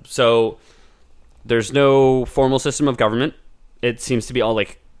 So, there's no formal system of government. It seems to be all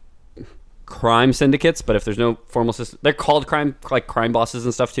like crime syndicates, but if there's no formal system, they're called crime bosses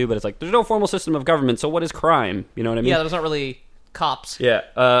and stuff too, but it's like there's no formal system of government, so what is crime? You know what I mean? Yeah, there's not really cops.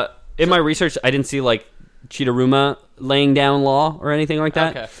 Yeah. In my research, I didn't see like Chidoruma laying down law or anything like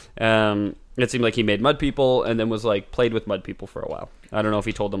that. Okay. It seemed like he made mud people and then was like played with mud people for a while. I don't know if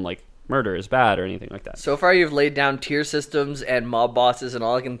he told them like murder is bad or anything like that. So far, you've laid down tier systems and mob bosses, and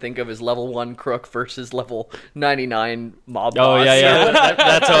all I can think of is level 1 crook versus level 99 mob Oh boss. yeah.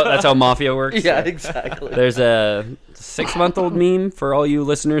 That's how mafia works. Yeah, exactly. There's a 6-month-old meme for all you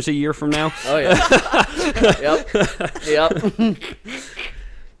listeners a year from now. Oh yeah. Yep.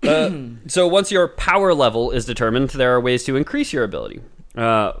 So once your power level is determined, there are ways to increase your ability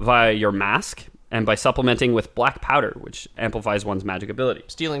via your mask and by supplementing with black powder, which amplifies one's magic ability.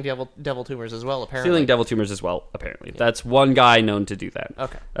 Stealing devil tumors as well, apparently. Stealing devil tumors as well, apparently. That's one guy known to do that.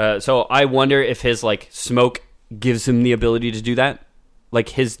 Okay. So I wonder if his like smoke gives him the ability to do that. Like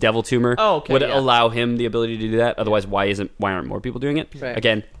his devil tumor would allow him the ability to do that. Otherwise, why aren't more people doing it? Right.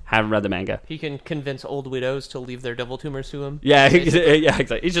 Again, haven't read the manga. He can convince old widows to leave their devil tumors to him. Yeah, yeah,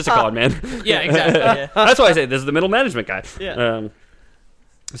 exactly. He's just a con man. Yeah, exactly. Yeah. That's why I say this is the middle management guy. Yeah.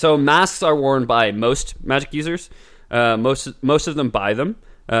 So masks are worn by most magic users. Most of them buy them.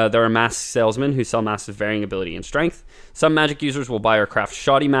 There are mask salesmen who sell masks of varying ability and strength. Some magic users will buy or craft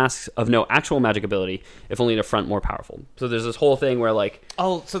shoddy masks of no actual magic ability, if only to front more powerful. So there's this whole thing where like,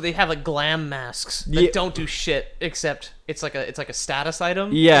 Oh, so they have like glam masks that don't do shit except it's like a status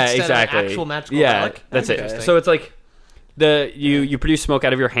item. yeah, instead exactly. Of actual magical yeah, relic. that's it. Interesting. So it's like you produce smoke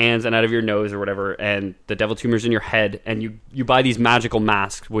out of your hands and out of your nose or whatever, and the devil tumor's in your head, and you buy these magical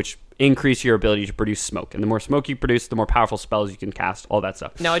masks which increase your ability to produce smoke. And the more smoke you produce, the more powerful spells you can cast, all that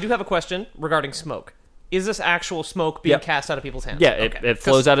stuff. Now, I do have a question regarding smoke. Is this actual smoke being cast out of people's hands? Yeah, Okay. it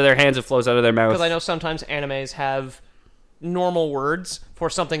flows out of their hands, it flows out of their mouth. Because I know sometimes animes have normal words for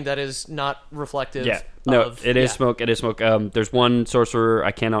something that is not reflective of... It is smoke. It is smoke. There's one sorcerer,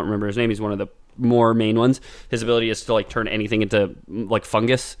 I cannot remember his name. He's one of the more main ones. His ability is to like turn anything into like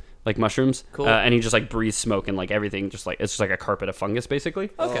fungus, like mushrooms. Cool. And he just like breathes smoke and like everything, just like it's just like a carpet of fungus, basically.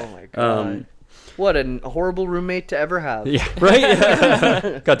 Okay. Oh my god. What a horrible roommate to ever have. Yeah,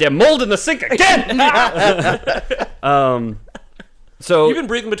 right. Goddamn mold in the sink again. So You've been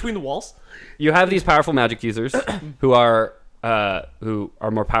breathing between the walls? you have these powerful magic users who are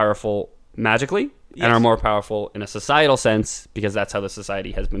more powerful magically and are more powerful in a societal sense because that's how the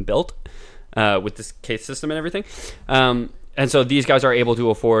society has been built with this caste system and everything. And so these guys are able to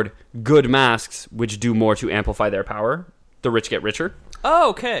afford good masks, which do more to amplify their power. The rich get richer, Oh,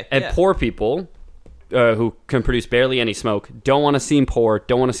 okay. and poor people who can produce barely any smoke don't want to seem poor,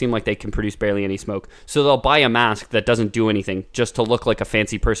 don't want to seem like they can produce barely any smoke, so they'll buy a mask that doesn't do anything just to look like a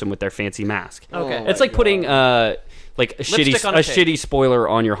fancy person with their fancy mask. Okay. It's like putting like a Lipstick on a cake. shitty spoiler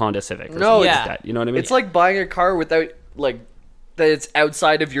on your Honda Civic or No, something yeah. like that. You know what I mean? It's like buying a car without like that it's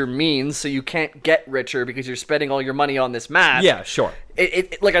outside of your means, so you can't get richer because you're spending all your money on this mask. yeah, sure.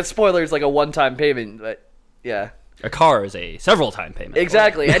 It like a spoiler is like a one-time payment, but yeah, A car is a several-time payment.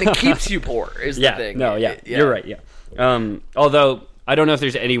 exactly, and it keeps you poor. Is the Yeah, thing? no, yeah, you're right, yeah. Although, I don't know if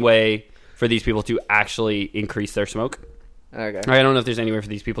there's any way for these people to actually increase their smoke. Okay. I don't know if there's any way for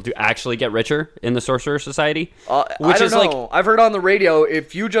these people to actually get richer in the Sorcerer Society. I don't know. I've heard on the radio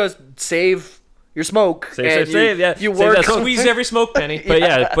if you just save your smoke and save, yeah. you Save work, that smoke. Squeeze every smoke penny. But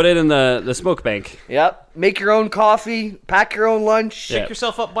yeah, put it in the smoke bank. Yep. Make your own coffee, pack your own lunch. Yeah. Pick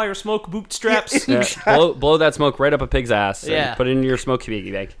yourself up by your smoke bootstraps. Yeah, blow that smoke right up a pig's ass. And Yeah. put it in your smoke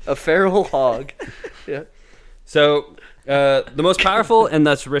piggy bank. A feral hog. Yeah. So, the most powerful and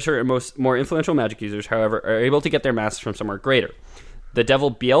thus richer and more influential magic users, however, are able to get their masks from somewhere greater. The devil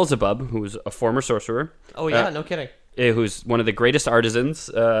Beelzebub, who's a former sorcerer, Oh, yeah, no kidding. who's one of the greatest artisans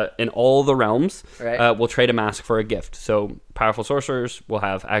in all the realms, Right. will trade a mask for a gift. So powerful sorcerers will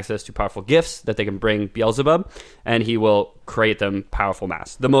have access to powerful gifts that they can bring Beelzebub, and he will create them powerful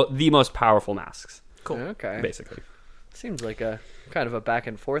masks, the most powerful masks, Cool. Okay. basically. Seems like a kind of a back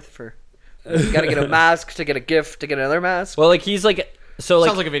and forth for. You gotta get a mask to get a gift to get another mask. Well, like he's like so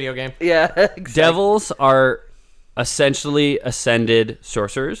Sounds like a video game. Yeah. Exactly. devils are essentially ascended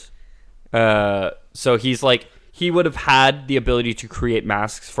sorcerers. So he's like he would have had the ability to create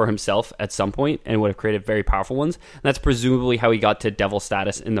masks for himself at some point and would have created very powerful ones. And that's presumably how he got to devil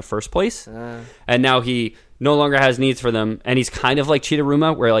status in the first place. And now he no longer has needs for them. And he's kind of like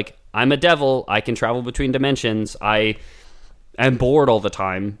Cheetahuma, where like, I'm a devil. I can travel between dimensions. I am bored all the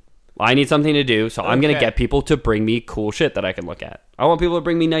time. I need something to do. So I'm going to Okay. get people to bring me cool shit that I can look at. I want people to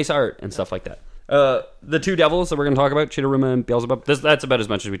bring me nice art and stuff like that. The two devils that we're going to talk about, Cheetahuma and Beelzebub, that's about as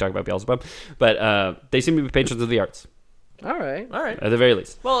much as we talk about Beelzebub, but they seem to be patrons of the arts, All right. All right. at the very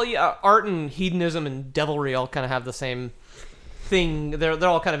least. Well, yeah, art and hedonism and devilry all kind of have the same thing. They're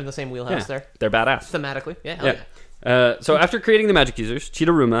all kind of in the same wheelhouse there. They're badass. Thematically. Yeah, hell yeah. So after creating the magic users,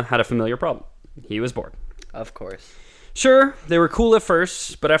 Cheetahuma had a familiar problem. He was bored. Of course. Sure, they were cool at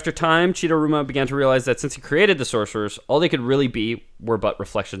first, but after time, Cheetahuma began to realize that since he created the sorcerers, all they could really be were but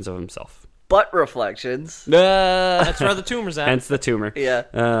reflections of himself. Butt reflections. That's where the tumor's at. Hence the tumor.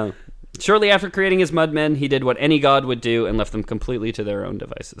 Yeah. Shortly after creating his mudmen, he did what any god would do and left them completely to their own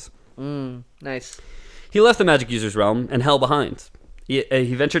devices. Nice. He left the magic user's realm and hell behind. He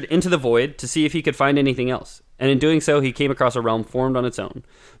ventured into the void to see if he could find anything else, and in doing so, he came across a realm formed on its own,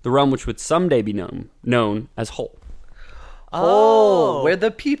 the realm which would someday be known as Hole. Oh, where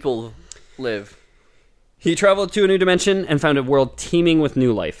the people live. He traveled to a new dimension and found a world teeming with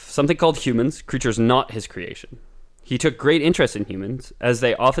new life, something called humans, creatures not his creation. He took great interest in humans, as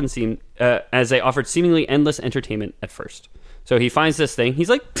they offered seemingly endless entertainment at first. So he finds this thing. He's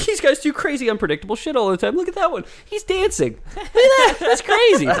like, these guys do crazy, unpredictable shit all the time. Look at that one. He's dancing. Look at that. That's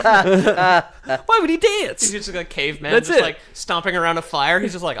crazy. Why would he dance? He's just like a caveman, That's just it. like stomping around a fire.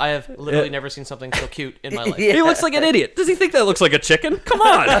 He's just like, I have literally never seen something so cute in my life. Yeah. He looks like an idiot. Does he think that looks like a chicken? Come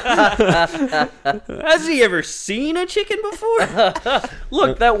on. Has he ever seen a chicken before?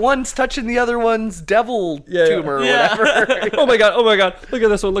 Look, that one's touching the other one's devil tumor or Yeah. whatever. Oh my god, oh my god. Look at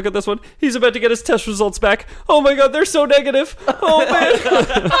this one, look at this one. He's about to get his test results back. Oh my god, they're so negative. Oh man.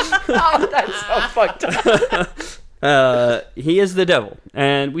 Oh, that's so fucked up. He is the devil.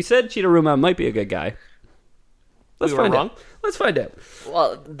 And we said Cheetahuma might be a good guy. Let's we were find wrong. out. Let's find out.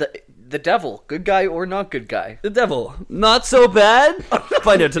 Well, the devil, good guy or not good guy? The devil, not so bad.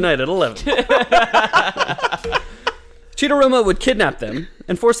 Find out tonight at 11. Cheetoruma would kidnap them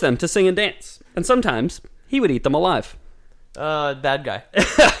and force them to sing and dance, and sometimes he would eat them alive. Bad guy.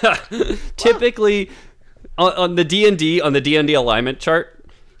 Typically, on the D&D alignment chart,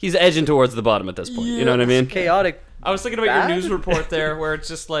 he's edging towards the bottom at this point. You know what I mean? Chaotic. I was thinking about Bad? your news report there, where it's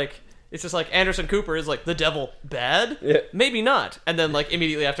just like Anderson Cooper is like, the devil bad? Yeah. Maybe not. And then like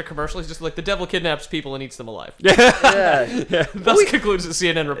immediately after commercial, he's just like, the devil kidnaps people and eats them alive. Yeah. Thus concludes the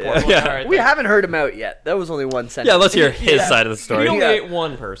CNN report. Yeah. All right, We then. haven't heard him out yet. That was only one sentence. Yeah, let's hear his side of the He story. only Yeah. ate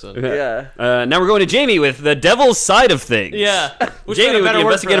one person. Yeah. Now we're going to Jamie with the devil's side of things. Yeah. Which Jamie with the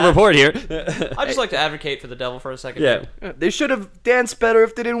investigative report here. I'd just like to advocate for the devil for a second. Yeah. They should have danced better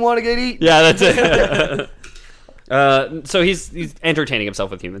if they didn't want to get eaten. Yeah, that's it. So he's entertaining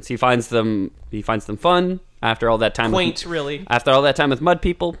himself with humans. He finds them fun after all that time. Quaint, really. After all that time with mud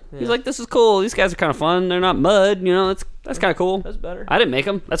people, he's like, "This is cool. These guys are kind of fun. They're not mud. You know, that's kind of cool. That's better. I didn't make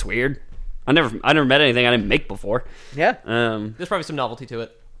them. That's weird. I never met anything I didn't make before. Yeah. There's probably some novelty to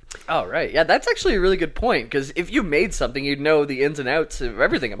it. Oh, right. Yeah, that's actually a really good point, because if you made something, you'd know the ins and outs of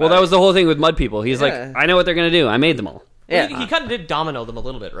everything about Well, that it. was the whole thing with mud people. He's Yeah. like, I know what they're gonna do. I made them all. Yeah. He kind of did domino them a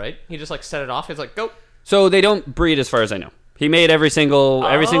little bit, right? He just like set it off. He's like, go. So they don't breed, as far as I know. He made every single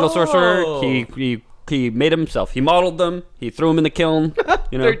sorcerer. Oh. He made himself. He modeled them. He threw them in the kiln.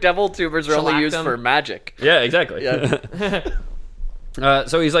 You know. Their devil tubers are only Shellacked used them. for magic. Yeah, exactly. Yeah.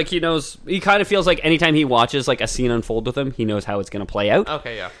 So he's like, he knows. He kind of feels like anytime he watches like a scene unfold with him, he knows how it's gonna play out.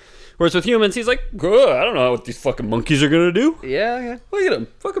 Okay, yeah. Whereas with humans, he's like, good. I don't know what these fucking monkeys are gonna do. Yeah. Look at them,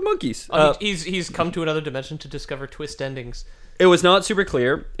 fucking monkeys. He's come to another dimension to discover twist endings. It was not super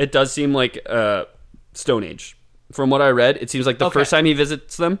clear. It does seem like Stone Age. From what I read, it seems like the Okay. first time he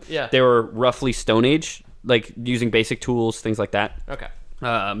visits them, Yeah. they were roughly Stone Age, like using basic tools, things like that. Okay.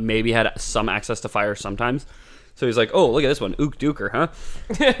 Maybe had some access to fire sometimes. So he's like, oh, look at this one. Ook Duker, huh?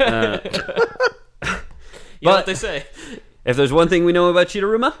 You know what they say? If there's one thing we know about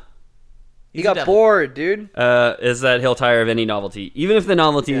Cheetoruma, He a got devil. bored, dude. is that he'll tire of any novelty, even if the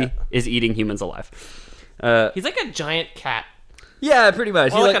novelty Yeah. is eating humans alive. He's like a giant cat. Yeah, pretty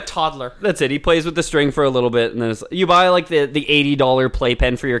much. Or He like like- a toddler. That's it. He plays with the string for a little bit, and then you buy like the $80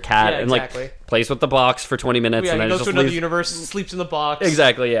 playpen for your cat, Yeah, and exactly. like plays with the box for 20 minutes, Yeah, and he then goes just to another leaves. universe, sleeps in the box.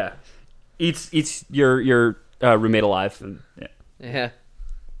 Exactly. Yeah. Eats your roommate alive. And, yeah. Yeah.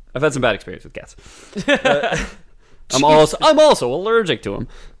 I've had some bad experience with cats. I'm also allergic to them.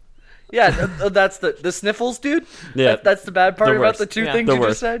 Yeah, that's the sniffles, dude. Yeah. That's the bad part The about worst. the two Yeah. things The you worst.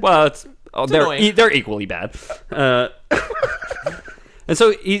 just said. Well, they're annoying. they're equally bad. And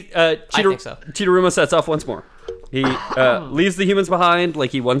so think so. Cheetoruma sets off once more. He leaves the humans behind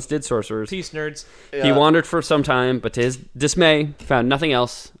like he once did sorcerers. Peace, nerds. He wandered for some time, but to his dismay, found nothing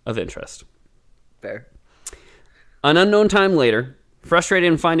else of interest. Fair. An unknown time later, frustrated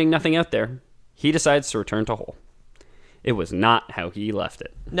in finding nothing out there, he decides to return to Hole. It was not how he left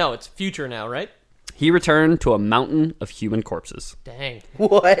it. No, it's future now, right? He returned to a mountain of human corpses. Dang.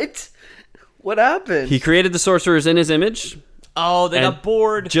 What? What happened? He created the sorcerers in his image. Oh, they And got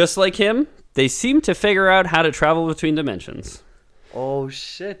bored. Just like him, they seem to figure out how to travel between dimensions. Oh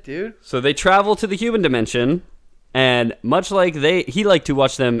shit, dude. So they travel to the human dimension, and much like he liked to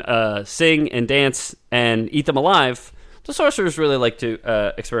watch them sing and dance and eat them alive, the sorcerers really like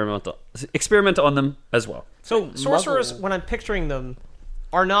to experiment on them as well. So sorcerers, when I'm picturing them,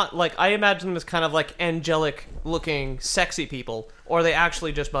 are not like, I imagine them as kind of like angelic looking sexy people, or are they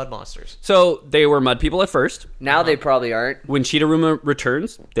actually just mud monsters? So they were mud people at first. Now they probably aren't. When Cheetoruma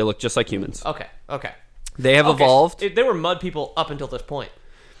returns, they look just like humans. Okay. They have Okay, evolved. they were mud people up until this point.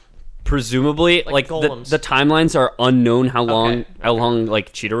 Presumably, like golems. the timelines are unknown. How long Okay.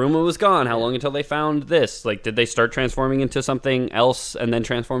 like Cheetoruma was gone? How long until they found this? Like, did they start transforming into something else and then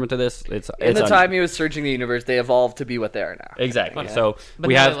transform into this? In the time he was searching the universe, they evolved to be what they are now. exactly. Okay. So But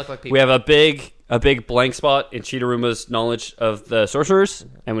we now they have look like people. we have a big blank spot in Cheetoruma's knowledge of the sorcerers,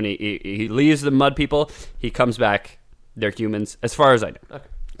 and when he leaves the mud people, he comes back. They're humans, as far as I know. Okay.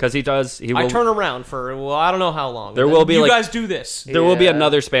 Because he does. He I will. turn around for, well, I don't know how long. There And will then be, you like- guys do this. There will be Yeah.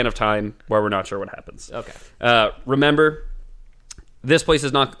 another span of time where we're not sure what happens. Okay. Remember, this place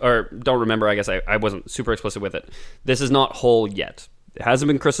is not, or don't remember, I guess I wasn't super explicit with it. This is not Hole yet. It hasn't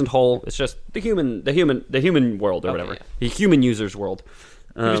been christened Hole. It's just the human world or Okay, whatever. yeah. The human users world.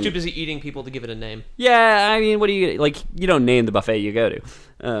 He was too busy eating people to give it a name. Yeah, I mean, what do you, like, you don't name the buffet you go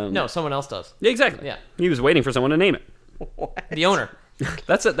to. No, someone else does. Exactly. Yeah. He was waiting for someone to name it. The owner.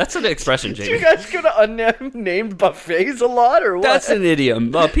 That's an expression, You Jamie. guys go to unnamed buffets a lot, or what? That's an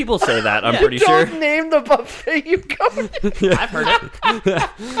idiom. People say that. I'm pretty Don't sure. name the buffet you go to. I've heard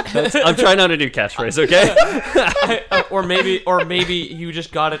it. I'm trying out a new catchphrase. Okay. Or maybe you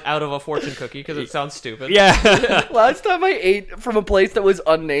just got it out of a fortune cookie because it sounds stupid. Yeah. Last time I ate from a place that was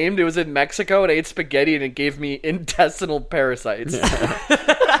unnamed, it was in Mexico, and I ate spaghetti, and it gave me intestinal parasites.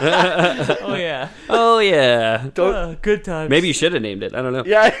 Oh yeah. Oh yeah. Good times. Maybe you should have named it. I don't know.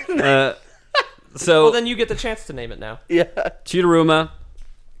 Yeah. So Well, then you get the chance to name it now. Yeah. Cheetoruma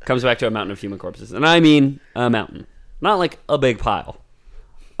comes back to a mountain of human corpses, and I mean a mountain, not like a big pile,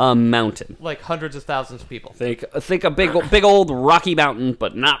 a mountain. Like hundreds of thousands of people, Think a big old rocky mountain,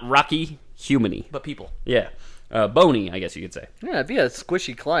 but not rocky, humany. but people. Yeah, bony, I guess you could say. Yeah, it'd be a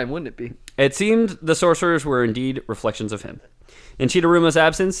squishy climb, wouldn't it be? It seemed the sorcerers were indeed reflections of him. In Cheetoruma's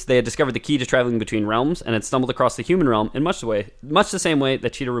absence, they had discovered the key to traveling between realms and had stumbled across the human realm in much the same way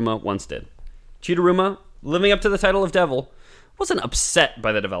that Cheetoruma once did. Cheetoruma, living up to the title of devil, wasn't upset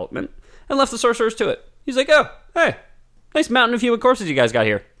by the development and left the sorcerers to it. He's like, oh, hey, nice mountain of human corpses you guys got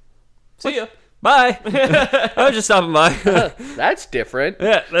here. See ya. Bye. I was just stopping by. That's different.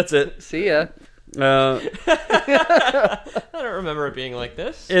 Yeah, that's it. See ya. I don't remember it being like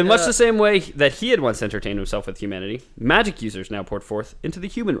this. In much the same way that he had once entertained himself with humanity, magic users now poured forth into the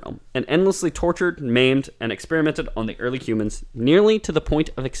human realm and endlessly tortured, maimed, and experimented on the early humans nearly to the point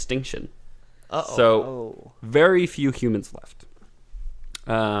of extinction. Uh-oh. So, very few humans left.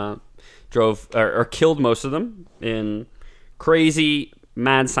 Killed most of them in crazy,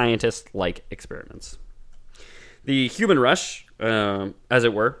 mad scientist-like experiments. The human rush, as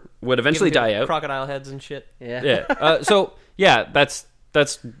it were, would eventually Giving die people out. crocodile heads and shit. Yeah. Yeah.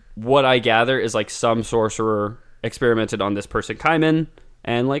 That's what I gather is like some sorcerer experimented on this person Kaiman,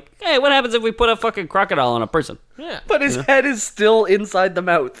 and like, hey, what happens if we put a fucking crocodile on a person? Yeah. But his head is still inside the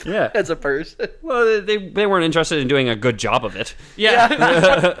mouth. Yeah. As a person. Well, they weren't interested in doing a good job of it. Yeah.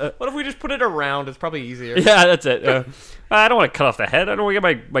 What if we just put it around? It's probably easier. Yeah, that's it. I don't want to cut off the head. I don't want to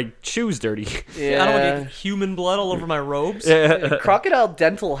get my shoes dirty. I don't want to get human blood all over my robes. Yeah. Crocodile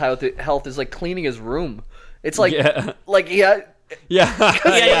dental health is like cleaning his room. It's like, Yeah. yeah. Yeah.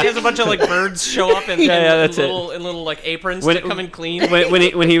 Yeah, there's a bunch of like birds show up in, that's it. in little like aprons When to it- come and clean.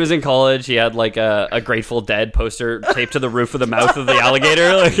 When he was in college, he had like a Grateful Dead poster taped to the roof of the mouth of the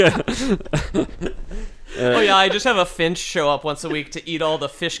alligator. Like, Oh yeah, I just have a finch show up once a week to eat all the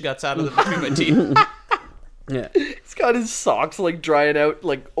fish guts out of the between my teeth. yeah. He's got his socks like drying out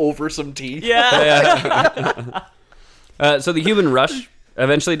like over some teeth. Yeah. So the human rush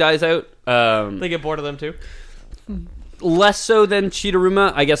eventually dies out. They get bored of them too. Less so than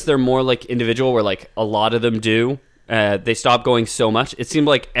Cheetoruma. I guess they're more like individual, where like a lot of them do. They stop going so much. It seemed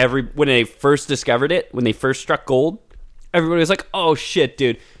like when they first discovered it, when they first struck gold, everybody was like, "Oh shit,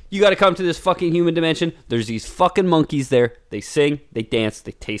 dude, you got to come to this fucking human dimension. There's these fucking monkeys there. They sing, they dance,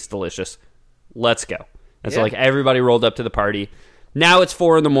 they taste delicious. Let's go." And so like everybody rolled up to the party. Now it's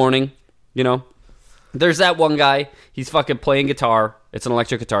 4 a.m. You know, there's that one guy. He's fucking playing guitar. It's an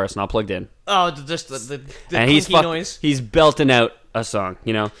electric guitar. It's not plugged in. Oh, just the And clinky noise. he's belting out a song.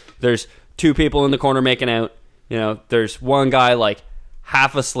 You know, there's 2 people in the corner making out. You know, there's one guy like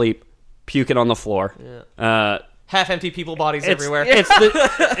half asleep, puking on the floor. Yeah. Half empty people bodies everywhere. It's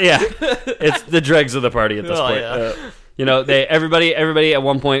the dregs of the party at this Oh, point. yeah. You know, everybody at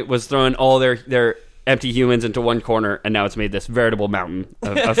one point was throwing all their empty humans into one corner, and now it's made this veritable mountain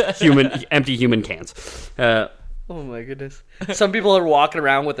of empty human cans. Oh my goodness. Some people are walking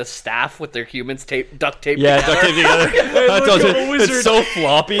around with a staff with their humans duct taped Yeah, together. duct tape together. That's look, also, I'm a wizard. it's so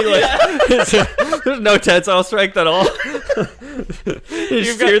floppy. Like, there's no tensile strength at all. You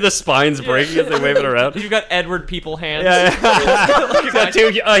just hear the spines breaking as they wave it around. You've got Edward people hands. He's got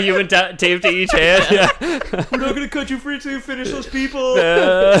 2 human taped to each hand. Yeah. We're not gonna cut you free till you finish those people.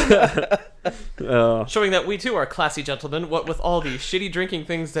 Showing that we too are classy gentlemen. What with all the shitty drinking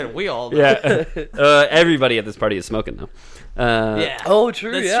things that we all do. Yeah. Everybody at this party is smoking though. Yeah. Oh,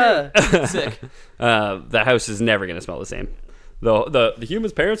 true, That's yeah. true. Sick. The house is never going to smell the same. The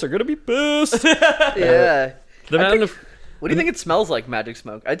humans' parents are going to be pissed. Yeah. The mountain of... What do you think it smells like, magic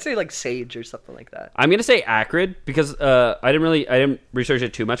smoke? I'd say like sage or something like that. I'm going to say acrid because I didn't research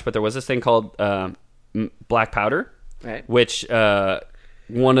it too much, but there was this thing called black powder, Right. which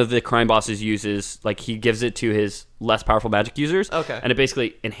one of the crime bosses uses. Like he gives it to his less powerful magic users. Okay. And it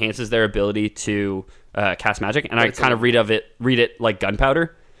basically enhances their ability to cast magic. And I kind of read it like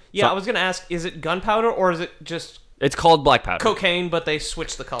gunpowder. Yeah, So- I was gonna ask: is it gunpowder or is it just It's called black powder. cocaine, but they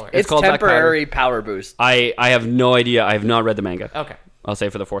switch the color? It's called black temporary power boost. I have no idea. I have not read the manga. Okay. I'll say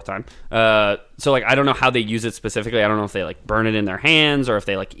for the fourth time. So like I don't know how they use it specifically. I don't know if they like burn it in their hands or if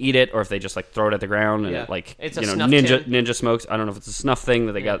they like eat it or if they just like throw it at the ground and Yeah. it, like It's a you know snuff ninja tin. ninja smokes. I don't know if it's a snuff thing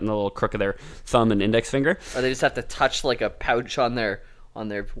that they got in the little crook of their thumb and index finger. Or they just have to touch like a pouch on their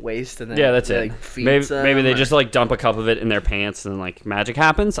waist and then Yeah, that's it, it. like, feeds Maybe they them, just like dump a cup of it in their pants and like magic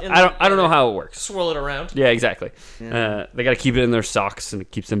happens. And I don't know how it works. Swirl it around. Yeah, exactly. They got to keep it in their socks and it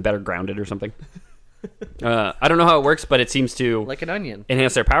keeps them better grounded or something. I don't know how it works, but it seems to like an onion.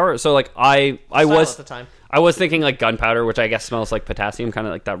 enhance their power. So like I Style was at the time. I was thinking like gunpowder, which I guess smells like potassium, kind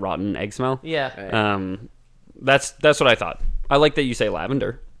of like that rotten egg smell. Yeah. Right. That's what I thought. I like that you say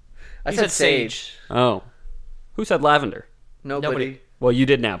lavender. I You said said sage. Oh, who said lavender? Nobody. Well, you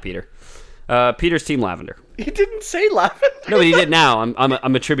did now, Peter. Peter's team lavender. He didn't say lavender. No, but he did now.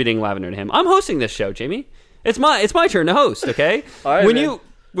 I'm attributing lavender to him. I'm hosting this show, Jamie. It's my turn to host. Okay. All right, when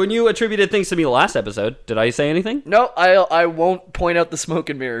man. you attributed things to me last episode, did I say anything? No, I won't point out the smoke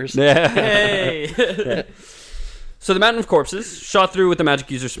and mirrors. Hey. So the mountain of corpses, shot through with the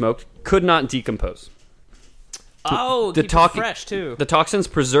magic user smoke, could not decompose. Oh, The keep talk- it fresh too. The toxins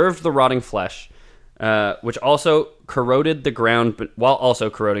preserved the rotting flesh, which also corroded the ground, while also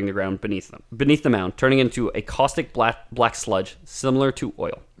corroding the ground beneath the mound, turning into a caustic black sludge similar to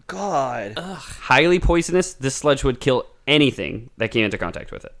oil. God. Highly poisonous, this sludge would kill anything that came into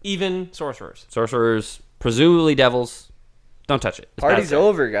contact with it. Even sorcerers. Sorcerers, presumably devils, don't touch it. It's bad Party's stuff.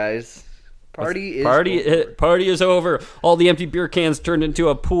 over, guys. Party is over. Party is over. All the empty beer cans turned into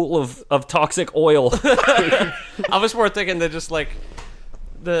a pool of toxic oil. I was more thinking that just like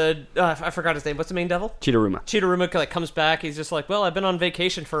I forgot his name. What's the main devil? Cheetaruma. Cheetaruma like comes back. He's just like, well, I've been on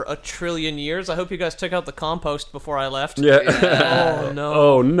vacation for 1 trillion years. I hope you guys took out the compost before I left. Yeah. Oh no.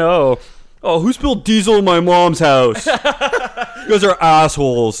 Oh no. Oh, who spilled diesel in my mom's house? You guys are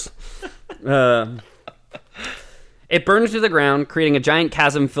assholes. It burned to the ground, creating a giant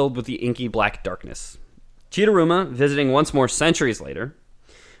chasm filled with the inky black darkness. Cheetaruma, visiting once more centuries later,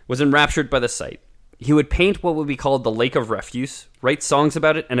 was enraptured by the sight. He would paint what would be called the Lake of Refuse, write songs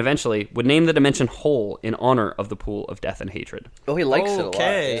about it, and eventually would name the dimension Hole in honor of the pool of death and hatred. Oh, he likes it a lot.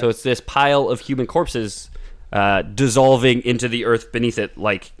 Okay. So it's this pile of human corpses dissolving into the earth beneath it,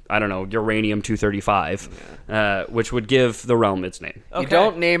 like, I don't know, uranium-235, which would give the realm its name. Okay. You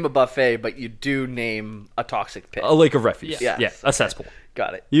don't name a buffet, but you do name a toxic pit. A lake of refuge. Yeah. Yeah, a cesspool.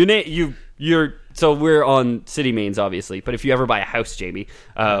 Got it. You're so we're on city mains, obviously, but if you ever buy a house, Jamie,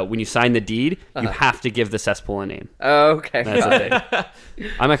 when you sign the deed, you have to give the cesspool a name. Okay. That's the thing.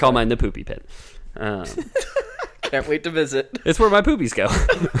 I might call mine the poopy pit. Can't wait to visit. It's where my poopies go.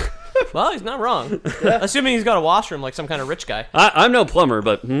 Well, he's not wrong. Assuming he's got a washroom like some kind of rich guy. I'm no plumber,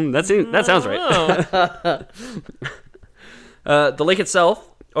 but that sounds right. Oh. The lake itself,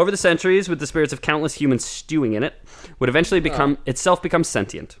 over the centuries, with the spirits of countless humans stewing in it, would eventually become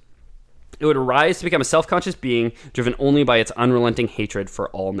sentient. It would arise to become a self-conscious being, driven only by its unrelenting hatred for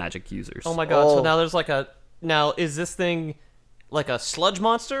all magic users. Oh my god, so Oh. now there's like now is this thing like a sludge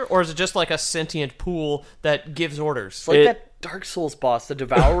monster, or is it just like a sentient pool that gives orders? It's like It- that Dark Souls boss, the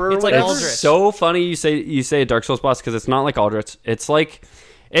Devourer. It's like whatever. Aldrich. It's so funny you say a Dark Souls boss, because it's not like Aldrich. It's like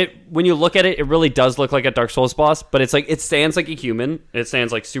when you look at it, it really does look like a Dark Souls boss, but it's like it stands like a human. It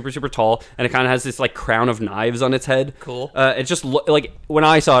stands like super super tall, and it kind of has this like crown of knives on its head. Cool. It just like when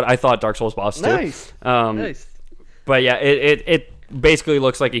I saw it, I thought Dark Souls boss too. Nice. Nice. But yeah, it basically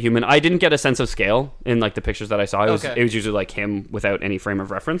looks like a human. I didn't get a sense of scale in like the pictures that I saw. It was usually like him without any frame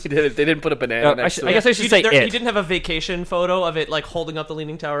of reference. They didn't put a banana next to I it. guess I should say He it. didn't have a vacation photo of it like holding up the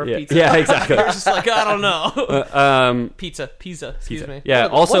Leaning Tower of Yeah. Pizza. Yeah, exactly. You're just like, I don't know. Pizza. Excuse me. Yeah, One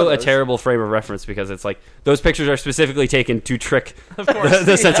of also a those. terrible frame of reference, because it's like those pictures are specifically taken to trick course.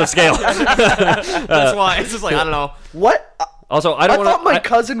 the sense of scale. That's why it's just like I don't know. What? Also, I I don't thought my want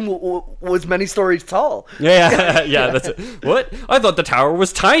cousin was many stories tall. Yeah, that's it. What? I thought the tower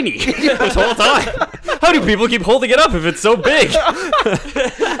was tiny this whole time. How do people keep holding it up if it's so big?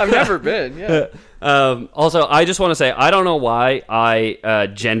 I've never been. Yeah. Also, I just want to say I don't know why I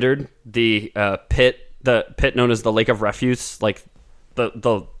gendered the pit known as the Lake of Refuse, like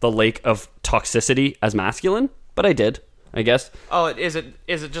the lake of toxicity, as masculine, but I did, I guess. Oh, is it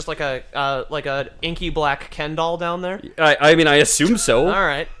just like a inky black Ken doll down there? I mean, I assume so. All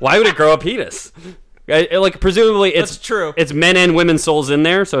right. Why would it grow a penis? Like, presumably, it's That's true. It's men and women's souls in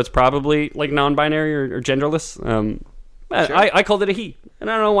there, so it's probably like non-binary or genderless. I called it a he,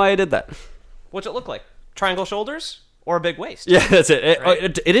 and I don't know why I did that. What's it look like? Triangle shoulders or a big waist? Yeah, that's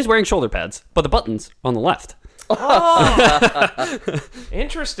it. It is wearing shoulder pads, but the buttons on the left.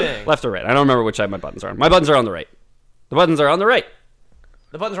 Interesting. Left or right. I don't remember which side my buttons are on. My buttons are on the right. The buttons are on the right.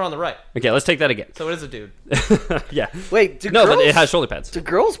 The buttons are on the right, Okay, let's take that again. so it is a dude. Yeah. Wait, No, but it has shoulder pads. Do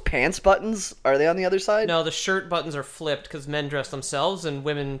girls' pants buttons, are they on the other side? No, the shirt buttons are flipped because men dress themselves and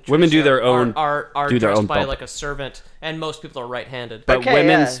women do their own- are do their dressed own by bump. like a servant, and most people are right-handed. But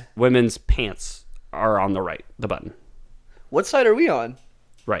Okay, women's pants are on the right, the button. What side are we on?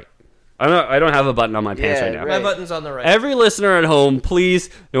 Right. I don't have a button on my pants Yeah, right now. My button's on the right. Every listener at home, please,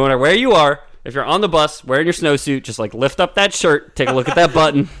 no matter where you are, if you're on the bus wearing your snowsuit, just like lift up that shirt, take a look at that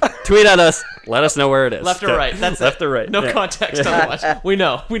button, tweet at us, let us know where it is. Left or right? That's left it. or right. No Yeah. context otherwise. We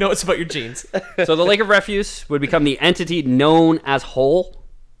know it's about your jeans. So the Lake of Refuse would become the entity known as Whole.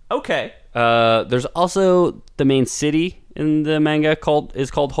 Okay. There's also the main city in the manga is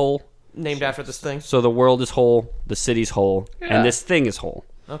called Whole. Named after this thing. So the world is whole, the city's whole, and this thing is whole.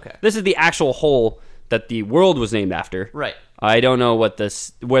 Okay. This is the actual whole that the world was named after. Right. I don't know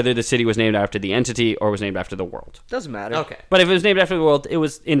whether the city was named after the entity or was named after the world. Doesn't matter. Okay. But if it was named after the world, it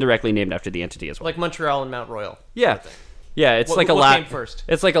was indirectly named after the entity as well. Like Montreal and Mount Royal. Yeah, yeah. It's What- like a what last. came first?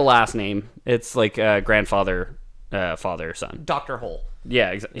 It's like a last name. It's like grandfather, father, son. Dr. Hole.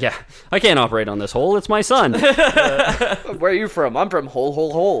 Yeah, yeah. I can't operate on this hole. It's my son. Where are you from? I'm from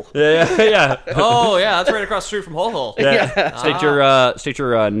Hole. yeah. Oh, yeah, that's right across the street from Hole Hole. Yeah. State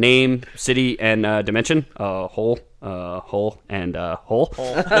your name, city, and dimension. Hole, and hole.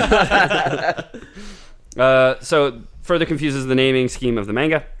 So further confuses the naming scheme of the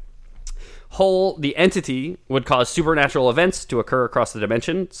manga. Whole, the entity, would cause supernatural events to occur across the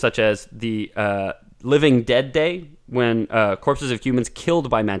dimension, such as the Living Dead Day, when corpses of humans killed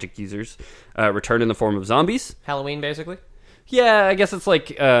by magic users return in the form of zombies. Halloween, basically. Yeah, I guess it's like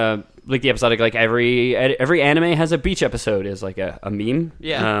the episodic, like every anime has a beach episode is like a meme.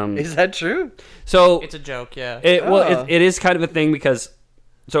 Yeah. Is that true? So It's a joke, yeah. it is kind of a thing because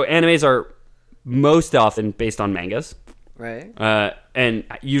so animes are most often based on mangas. Right. And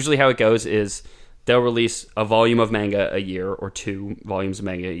usually how it goes is they'll release a volume of manga a year or 2 volumes of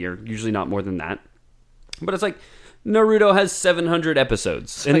manga a year, usually not more than that. But it's like Naruto has 700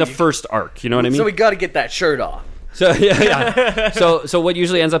 episodes in the first arc, you know what I mean? So we got to get that shirt off. So yeah. So what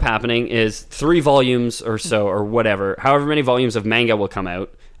usually ends up happening is 3 volumes or so or whatever, however many volumes of manga will come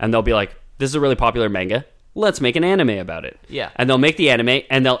out, and they'll be like, this is a really popular manga. Let's make an anime about it. Yeah. And they'll make the anime,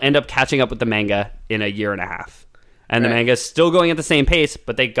 and they'll end up catching up with the manga in a year and a half. And the Right. manga's still going at the same pace,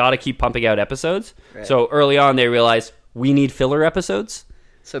 but they got to keep pumping out episodes. Right. So early on, they realized we need filler episodes.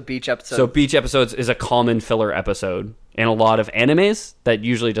 So beach episode. So beach episodes is a common filler episode in a lot of animes that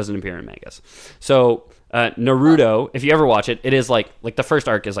usually doesn't appear in mangas. So Naruto, if you ever watch it, it is like the first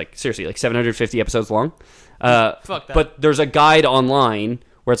arc is like seriously like 750 episodes long. Fuck that. But there's a guide online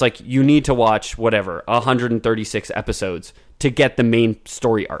where it's like you need to watch whatever 136 episodes to get the main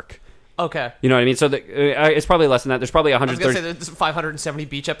story arc. Okay. You know what I mean? So it's probably less than that. There's probably I was 130. gonna say there's 570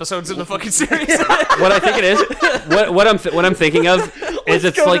 beach episodes in the fucking series. What I think it is, what I'm thinking of is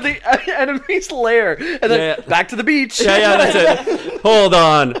it's go like to the enemy's lair and then Yeah. back to the beach. yeah, that's it. Hold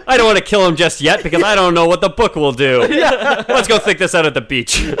on, I don't want to kill him just yet because I don't know what the book will do. Let's go think this out at the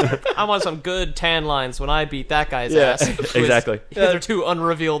beach. I want some good tan lines when I beat that guy's Yeah, ass. Who is exactly. Hitherto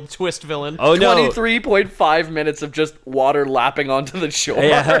unrevealed twist villain. Oh no! 23.5 minutes of just water lapping onto the shore.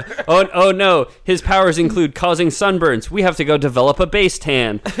 Yeah. Oh no! His powers include causing sunburns. We have to go develop a base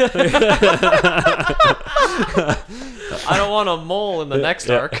tan. I don't want a mole in the next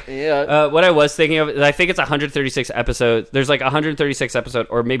arc. Yeah. What I was thinking of is I think it's 136 episodes. There's like 136 episode,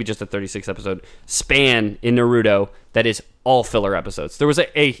 or maybe just a 36 episode span in Naruto that is all filler episodes. There was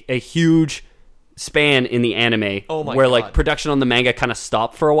a huge span in the anime Oh my where God. like production on the manga kind of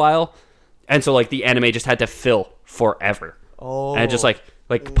stopped for a while, and so like the anime just had to fill forever. Oh. And just like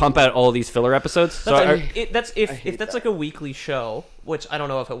pump out all these filler episodes. So That's if that's like a weekly show, which I don't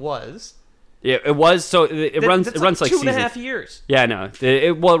know if it was. yeah, it was. So it runs. That's It runs like 2.5 seasons. years. Yeah, no.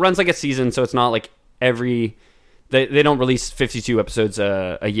 It runs like a season, so it's not like every. They don't release 52 episodes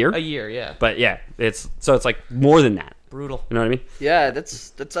a year. A year, yeah. But yeah, it's like more than that. Brutal. You know what I mean? Yeah,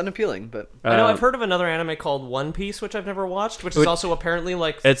 that's unappealing, but I know I've heard of another anime called One Piece, which I've never watched, which is also apparently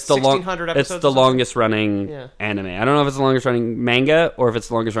like It's the 1,600 episodes. It's or the something. longest running Yeah. anime. I don't know if it's the longest running manga or if it's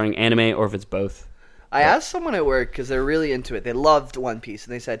the longest running anime or if it's both. I asked someone at work because they're really into it. They loved One Piece,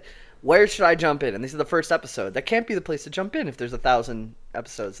 and they said, "Where should I jump in?" And they said the first episode. That can't be the place to jump in if there's 1,000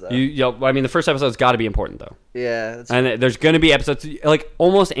 episodes, though. I mean, the first episode's got to be important though. Yeah, that's And there's going to be episodes like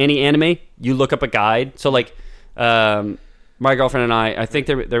almost any anime. You look up a guide. So like, my girlfriend and I think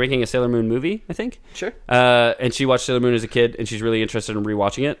they're making a Sailor Moon movie. I think. sure. And she watched Sailor Moon as a kid, and she's really interested in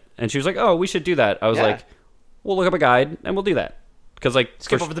rewatching it. And she was like, "Oh, we should do that." I was Yeah. like, "We'll look up a guide and we'll do that." because like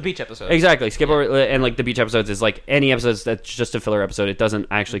Skip over the beach episode. Exactly. Skip over, and like the beach episodes is like any episodes that's just a filler episode. It doesn't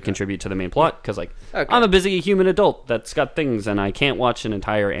actually contribute to the main plot because like I'm a busy human adult that's got things, and I can't watch an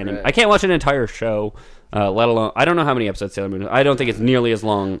entire anime. Right. I can't watch an entire show, let alone I don't know how many episodes Sailor Moon. I don't think it's nearly as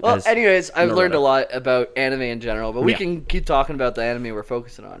long. Well, as anyways, I've learned Naruto. a lot about anime in general, but we Yeah. can keep talking about the anime we're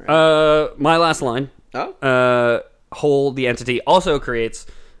focusing on, right? My last line. Oh? Whole the entity also creates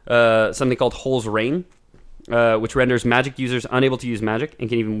something called Whole's Reign, which renders magic users unable to use magic and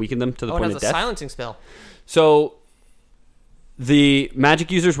can even weaken them to the Oh, it point has of a death. silencing spell. So, the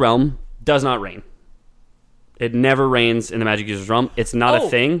magic user's realm does not rain. It never rains in the magic user's realm. It's not a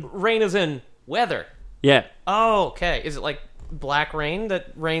thing. Rain is in weather. Yeah. Oh, okay. Is it like black rain that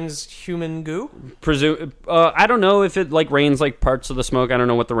rains human goo? I don't know if it like rains like parts of the smoke. I don't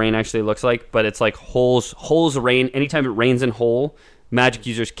know what the rain actually looks like, but it's like Whole's rain. Anytime it rains in Whole, magic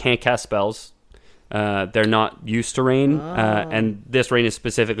users can't cast spells. They're not used to rain, and this rain is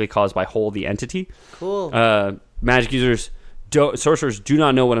specifically caused by Whole the entity. Cool. Magic users, sorcerers do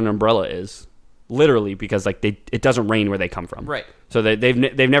not know what an umbrella is, literally, because like it doesn't rain where they come from. Right. So they've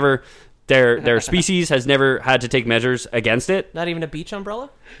never their species has never had to take measures against it. Not even a beach umbrella?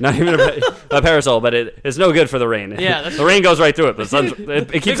 Not even a parasol, but it's no good for the rain. Yeah, that's the rain goes right through it, but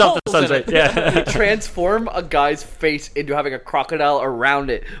it keeps off the holes in sun's it. right. Yeah. Transform a guy's face into having a crocodile around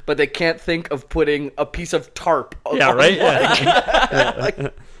it, but they can't think of putting a piece of tarp. Yeah, on right.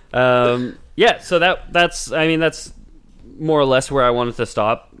 one. Yeah. Yeah. So that's more or less where I wanted to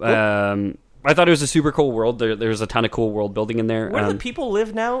stop. I thought it was a super cool world. There was a ton of cool world building in there. Where do the people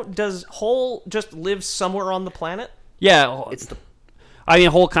live now? Does Whole just live somewhere on the planet? Yeah, It's the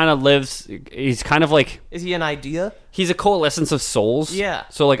Whole kind of lives. He's kind of like Is he an idea? he's a coalescence of souls. Yeah.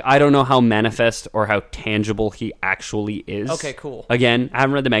 So like I don't know how manifest or how tangible he actually is. Okay, cool. Again, I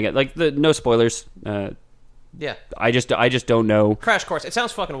haven't read the manga. Like no spoilers. Yeah. I just don't know. Crash course. It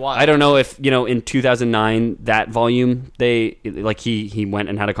sounds fucking wild. I don't know if in 2009 that volume he went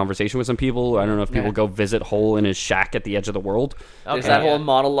and had a conversation with some people. I don't know if people go visit Whole in his shack at the edge of the world. There's Okay, that yeah. whole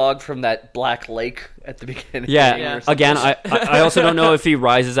monologue from that black lake at the beginning. Yeah. Yeah. Again, I also don't know if he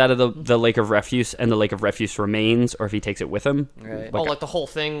rises out of the Lake of Refuse and the Lake of Refuse remains, or if he takes it with him. Right. Like the whole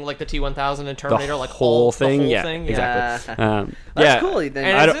thing, like the T-1000 and Terminator, like whole thing. The whole Yeah, thing? exactly. That's yeah. cool. Then.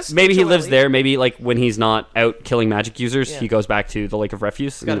 And I is don't, this maybe he lives HOLE? there. Maybe like when he's not out killing magic users, Yeah. he goes back to the Lake of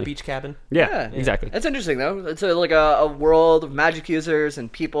Refuse. He's got a beach cabin. Yeah, exactly. That's interesting, though. It's like a world of magic users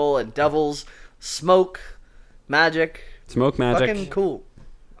and people and devils, smoke, magic. Smoke magic. Fucking cool.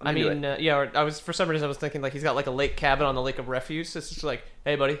 I mean, I was for some reason I was thinking like he's got like a lake cabin on the Lake of Refuse. It's just like,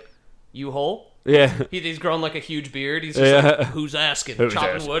 hey buddy, you Whole? Yeah. He's grown like a huge beard. He's just Yeah. like, who's asking? Who's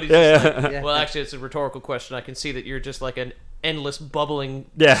Chopping asking? wood. He's Yeah, just yeah. like, Yeah. well, actually, it's a rhetorical question. I can see that you're just like an endless bubbling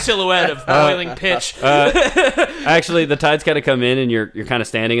Yeah. silhouette of boiling pitch. Actually, the tides kind of come in, and you're kind of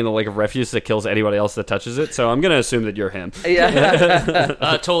standing in the Lake of Refuse that kills anybody else that touches it. So I'm gonna assume that you're him. Yeah.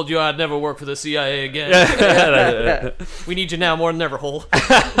 I told you I'd never work for the CIA again. We need you now more than ever, Whole.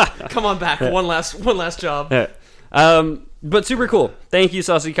 Come on back. One last job. But super cool. Thank you,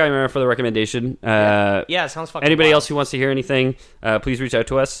 Saucy Chimera, for the recommendation. Yeah, it sounds fucking Anybody wild. else who wants to hear anything, please reach out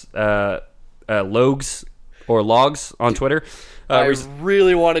to us. Logs or Logs on Twitter. I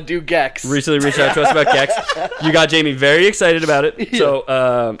really want to do Gex. Recently reached out to us about Gex. You got Jamie very excited about it.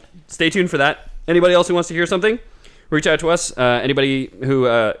 So stay tuned for that. Anybody else who wants to hear something, reach out to us. Anybody who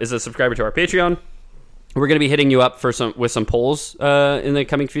is a subscriber to our Patreon, we're going to be hitting you up with some polls in the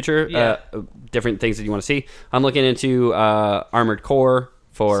coming future. Yeah. Different things that you want to see. I'm looking into Armored Core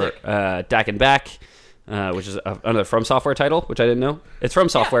for Sick. Dak and Back, which is another From Software title, which I didn't know. It's From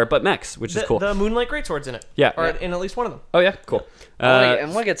Software, but mechs, which is cool. The Moonlight Greatsword's in it. Yeah. Or in at least one of them. Oh yeah, cool.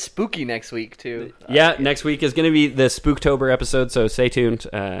 And we'll get spooky next week, too. Yeah, next week is going to be the Spooktober episode, so stay tuned.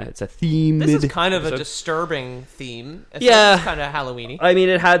 It's a theme. This is kind of a disturbing theme. It's kind of Halloween-y. I mean,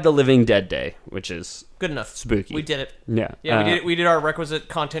 it had the Living Dead Day, which is Good enough. spooky. We did it. Yeah, Yeah, we did our requisite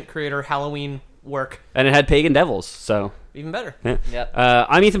content creator Halloween work. and it had pagan devils. So Even better. yeah. Yeah.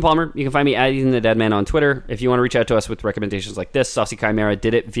 I'm Ethan Palmer. You can find me at Ethan the Dead Man on Twitter. If you want to reach out to us with recommendations like this, Saucy Chimera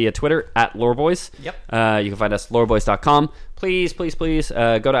did it via Twitter at Loreboys. Yep. You can find us at loreboys.com. Please go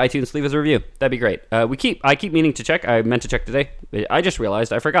to iTunes, leave us a review. That'd be great. I keep meaning to check. I meant to check today. I just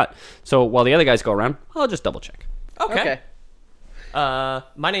realized I forgot. So while the other guys go around, I'll just double check. Okay.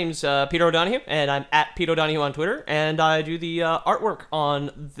 My name's Peter O'Donohue, and I'm at Pete O'Donohue on Twitter, and I do the artwork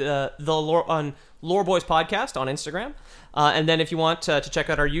on the Lore Boys podcast on Instagram. And then if you want to check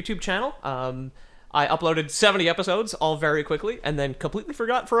out our YouTube channel, I uploaded 70 episodes all very quickly, and then completely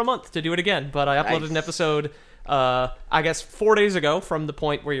forgot for a month to do it again. But I uploaded an episode I guess 4 days ago from the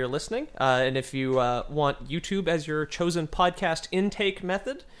point where you're listening. And if you want YouTube as your chosen podcast intake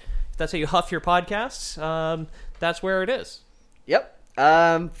method, if that's how you huff your podcasts, that's where it is. Yep.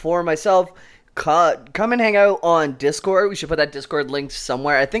 For myself, come and hang out on Discord. We should put that Discord link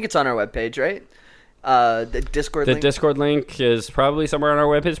somewhere. I think it's on our webpage, right? The Discord link. The Discord link is probably somewhere on our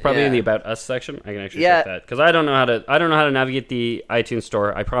webpage, probably in the About Us section. I can actually check that because I don't know how to navigate the iTunes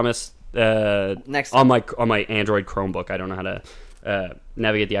store. I promise. Next on my Android Chromebook, I don't know how to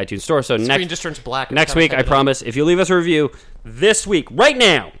navigate the iTunes store. So Screen just turns black. Next week, I promise, if you leave us a review this week, right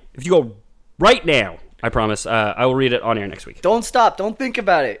now, if you go right now, I promise, I will read it on air next week. Don't stop. Don't think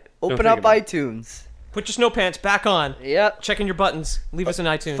about it. Open up iTunes. Put your snow pants back on. Yep. Check in your buttons. Leave us in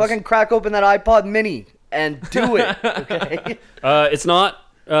iTunes. Fucking crack open that iPod Mini and do it. Okay. It's not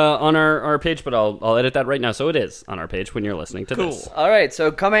on our page, but I'll edit that right now, so it is on our page when you're listening to this. All right,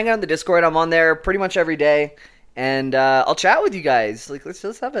 so come hang out on the Discord. I'm on there pretty much every day, and I'll chat with you guys. Like, let's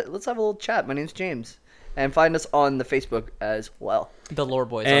have a little chat. My name's James, and find us on the Facebook as well. The Lore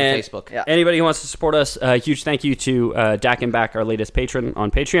Boys on And Facebook. Yeah. Anybody who wants to support us, huge thank you to Dak and Back, our latest patron,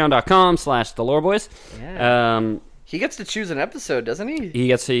 on patreon.com/theloreboys. Yeah. He gets to choose an episode, doesn't he?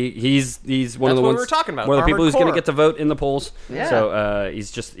 He's one of the what ones we were talking about, one of the people who's going to Armored get to vote in the polls. Yeah. So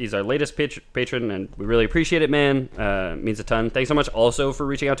he's our latest patron, and we really appreciate it, man. It means a ton. Thanks so much also for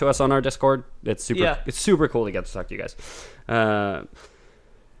reaching out to us on our Discord. It's super cool to get to talk to you guys.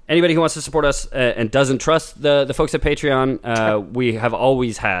 Anybody who wants to support us and doesn't trust the folks at Patreon, we have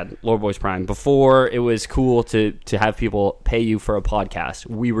always had Lore Boys Prime. Before it was cool to have people pay you for a podcast,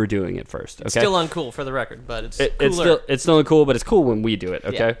 we were doing it first. Okay? It's still uncool for the record, but it's It's still uncool, but it's cool when we do it,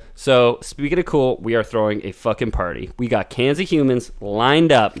 okay? Yeah. So, speaking of cool, we are throwing a fucking party. We got cans of humans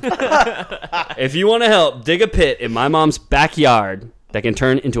lined up. If you want to help dig a pit in my mom's backyard that can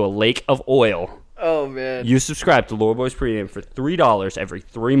turn into a lake of oil, Oh, man. you subscribe to Lore Boys Premium for $3 every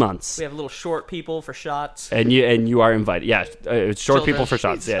 3 months. We have little short people for shots. And you are invited. Yeah, it's short Children. people for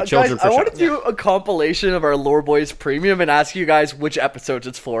shots. Yeah, Guys, children for I shots. want to do a compilation of our Lore Boys Premium and ask you guys which episodes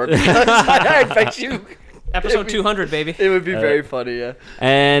it's for. Because I bet you... Episode 200, baby. It would be very funny, yeah.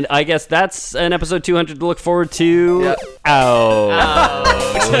 And I guess that's an episode 200 to look forward to. Yep.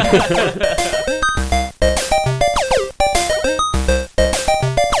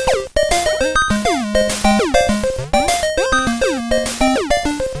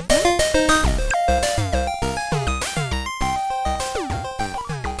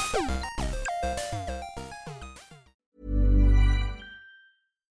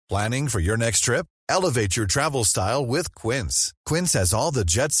 Planning for your next trip? Elevate your travel style with Quince. Quince has all the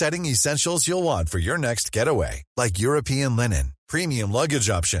jet-setting essentials you'll want for your next getaway, like European linen, premium luggage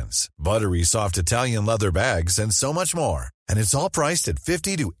options, buttery soft Italian leather bags, and so much more. And it's all priced at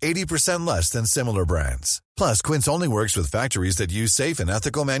 50 to 80% less than similar brands. Plus, Quince only works with factories that use safe and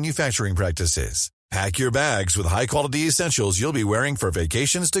ethical manufacturing practices. Pack your bags with high-quality essentials you'll be wearing for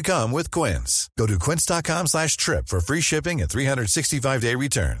vacations to come with Quince. Go to quince.com/trip for free shipping and 365-day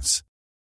returns.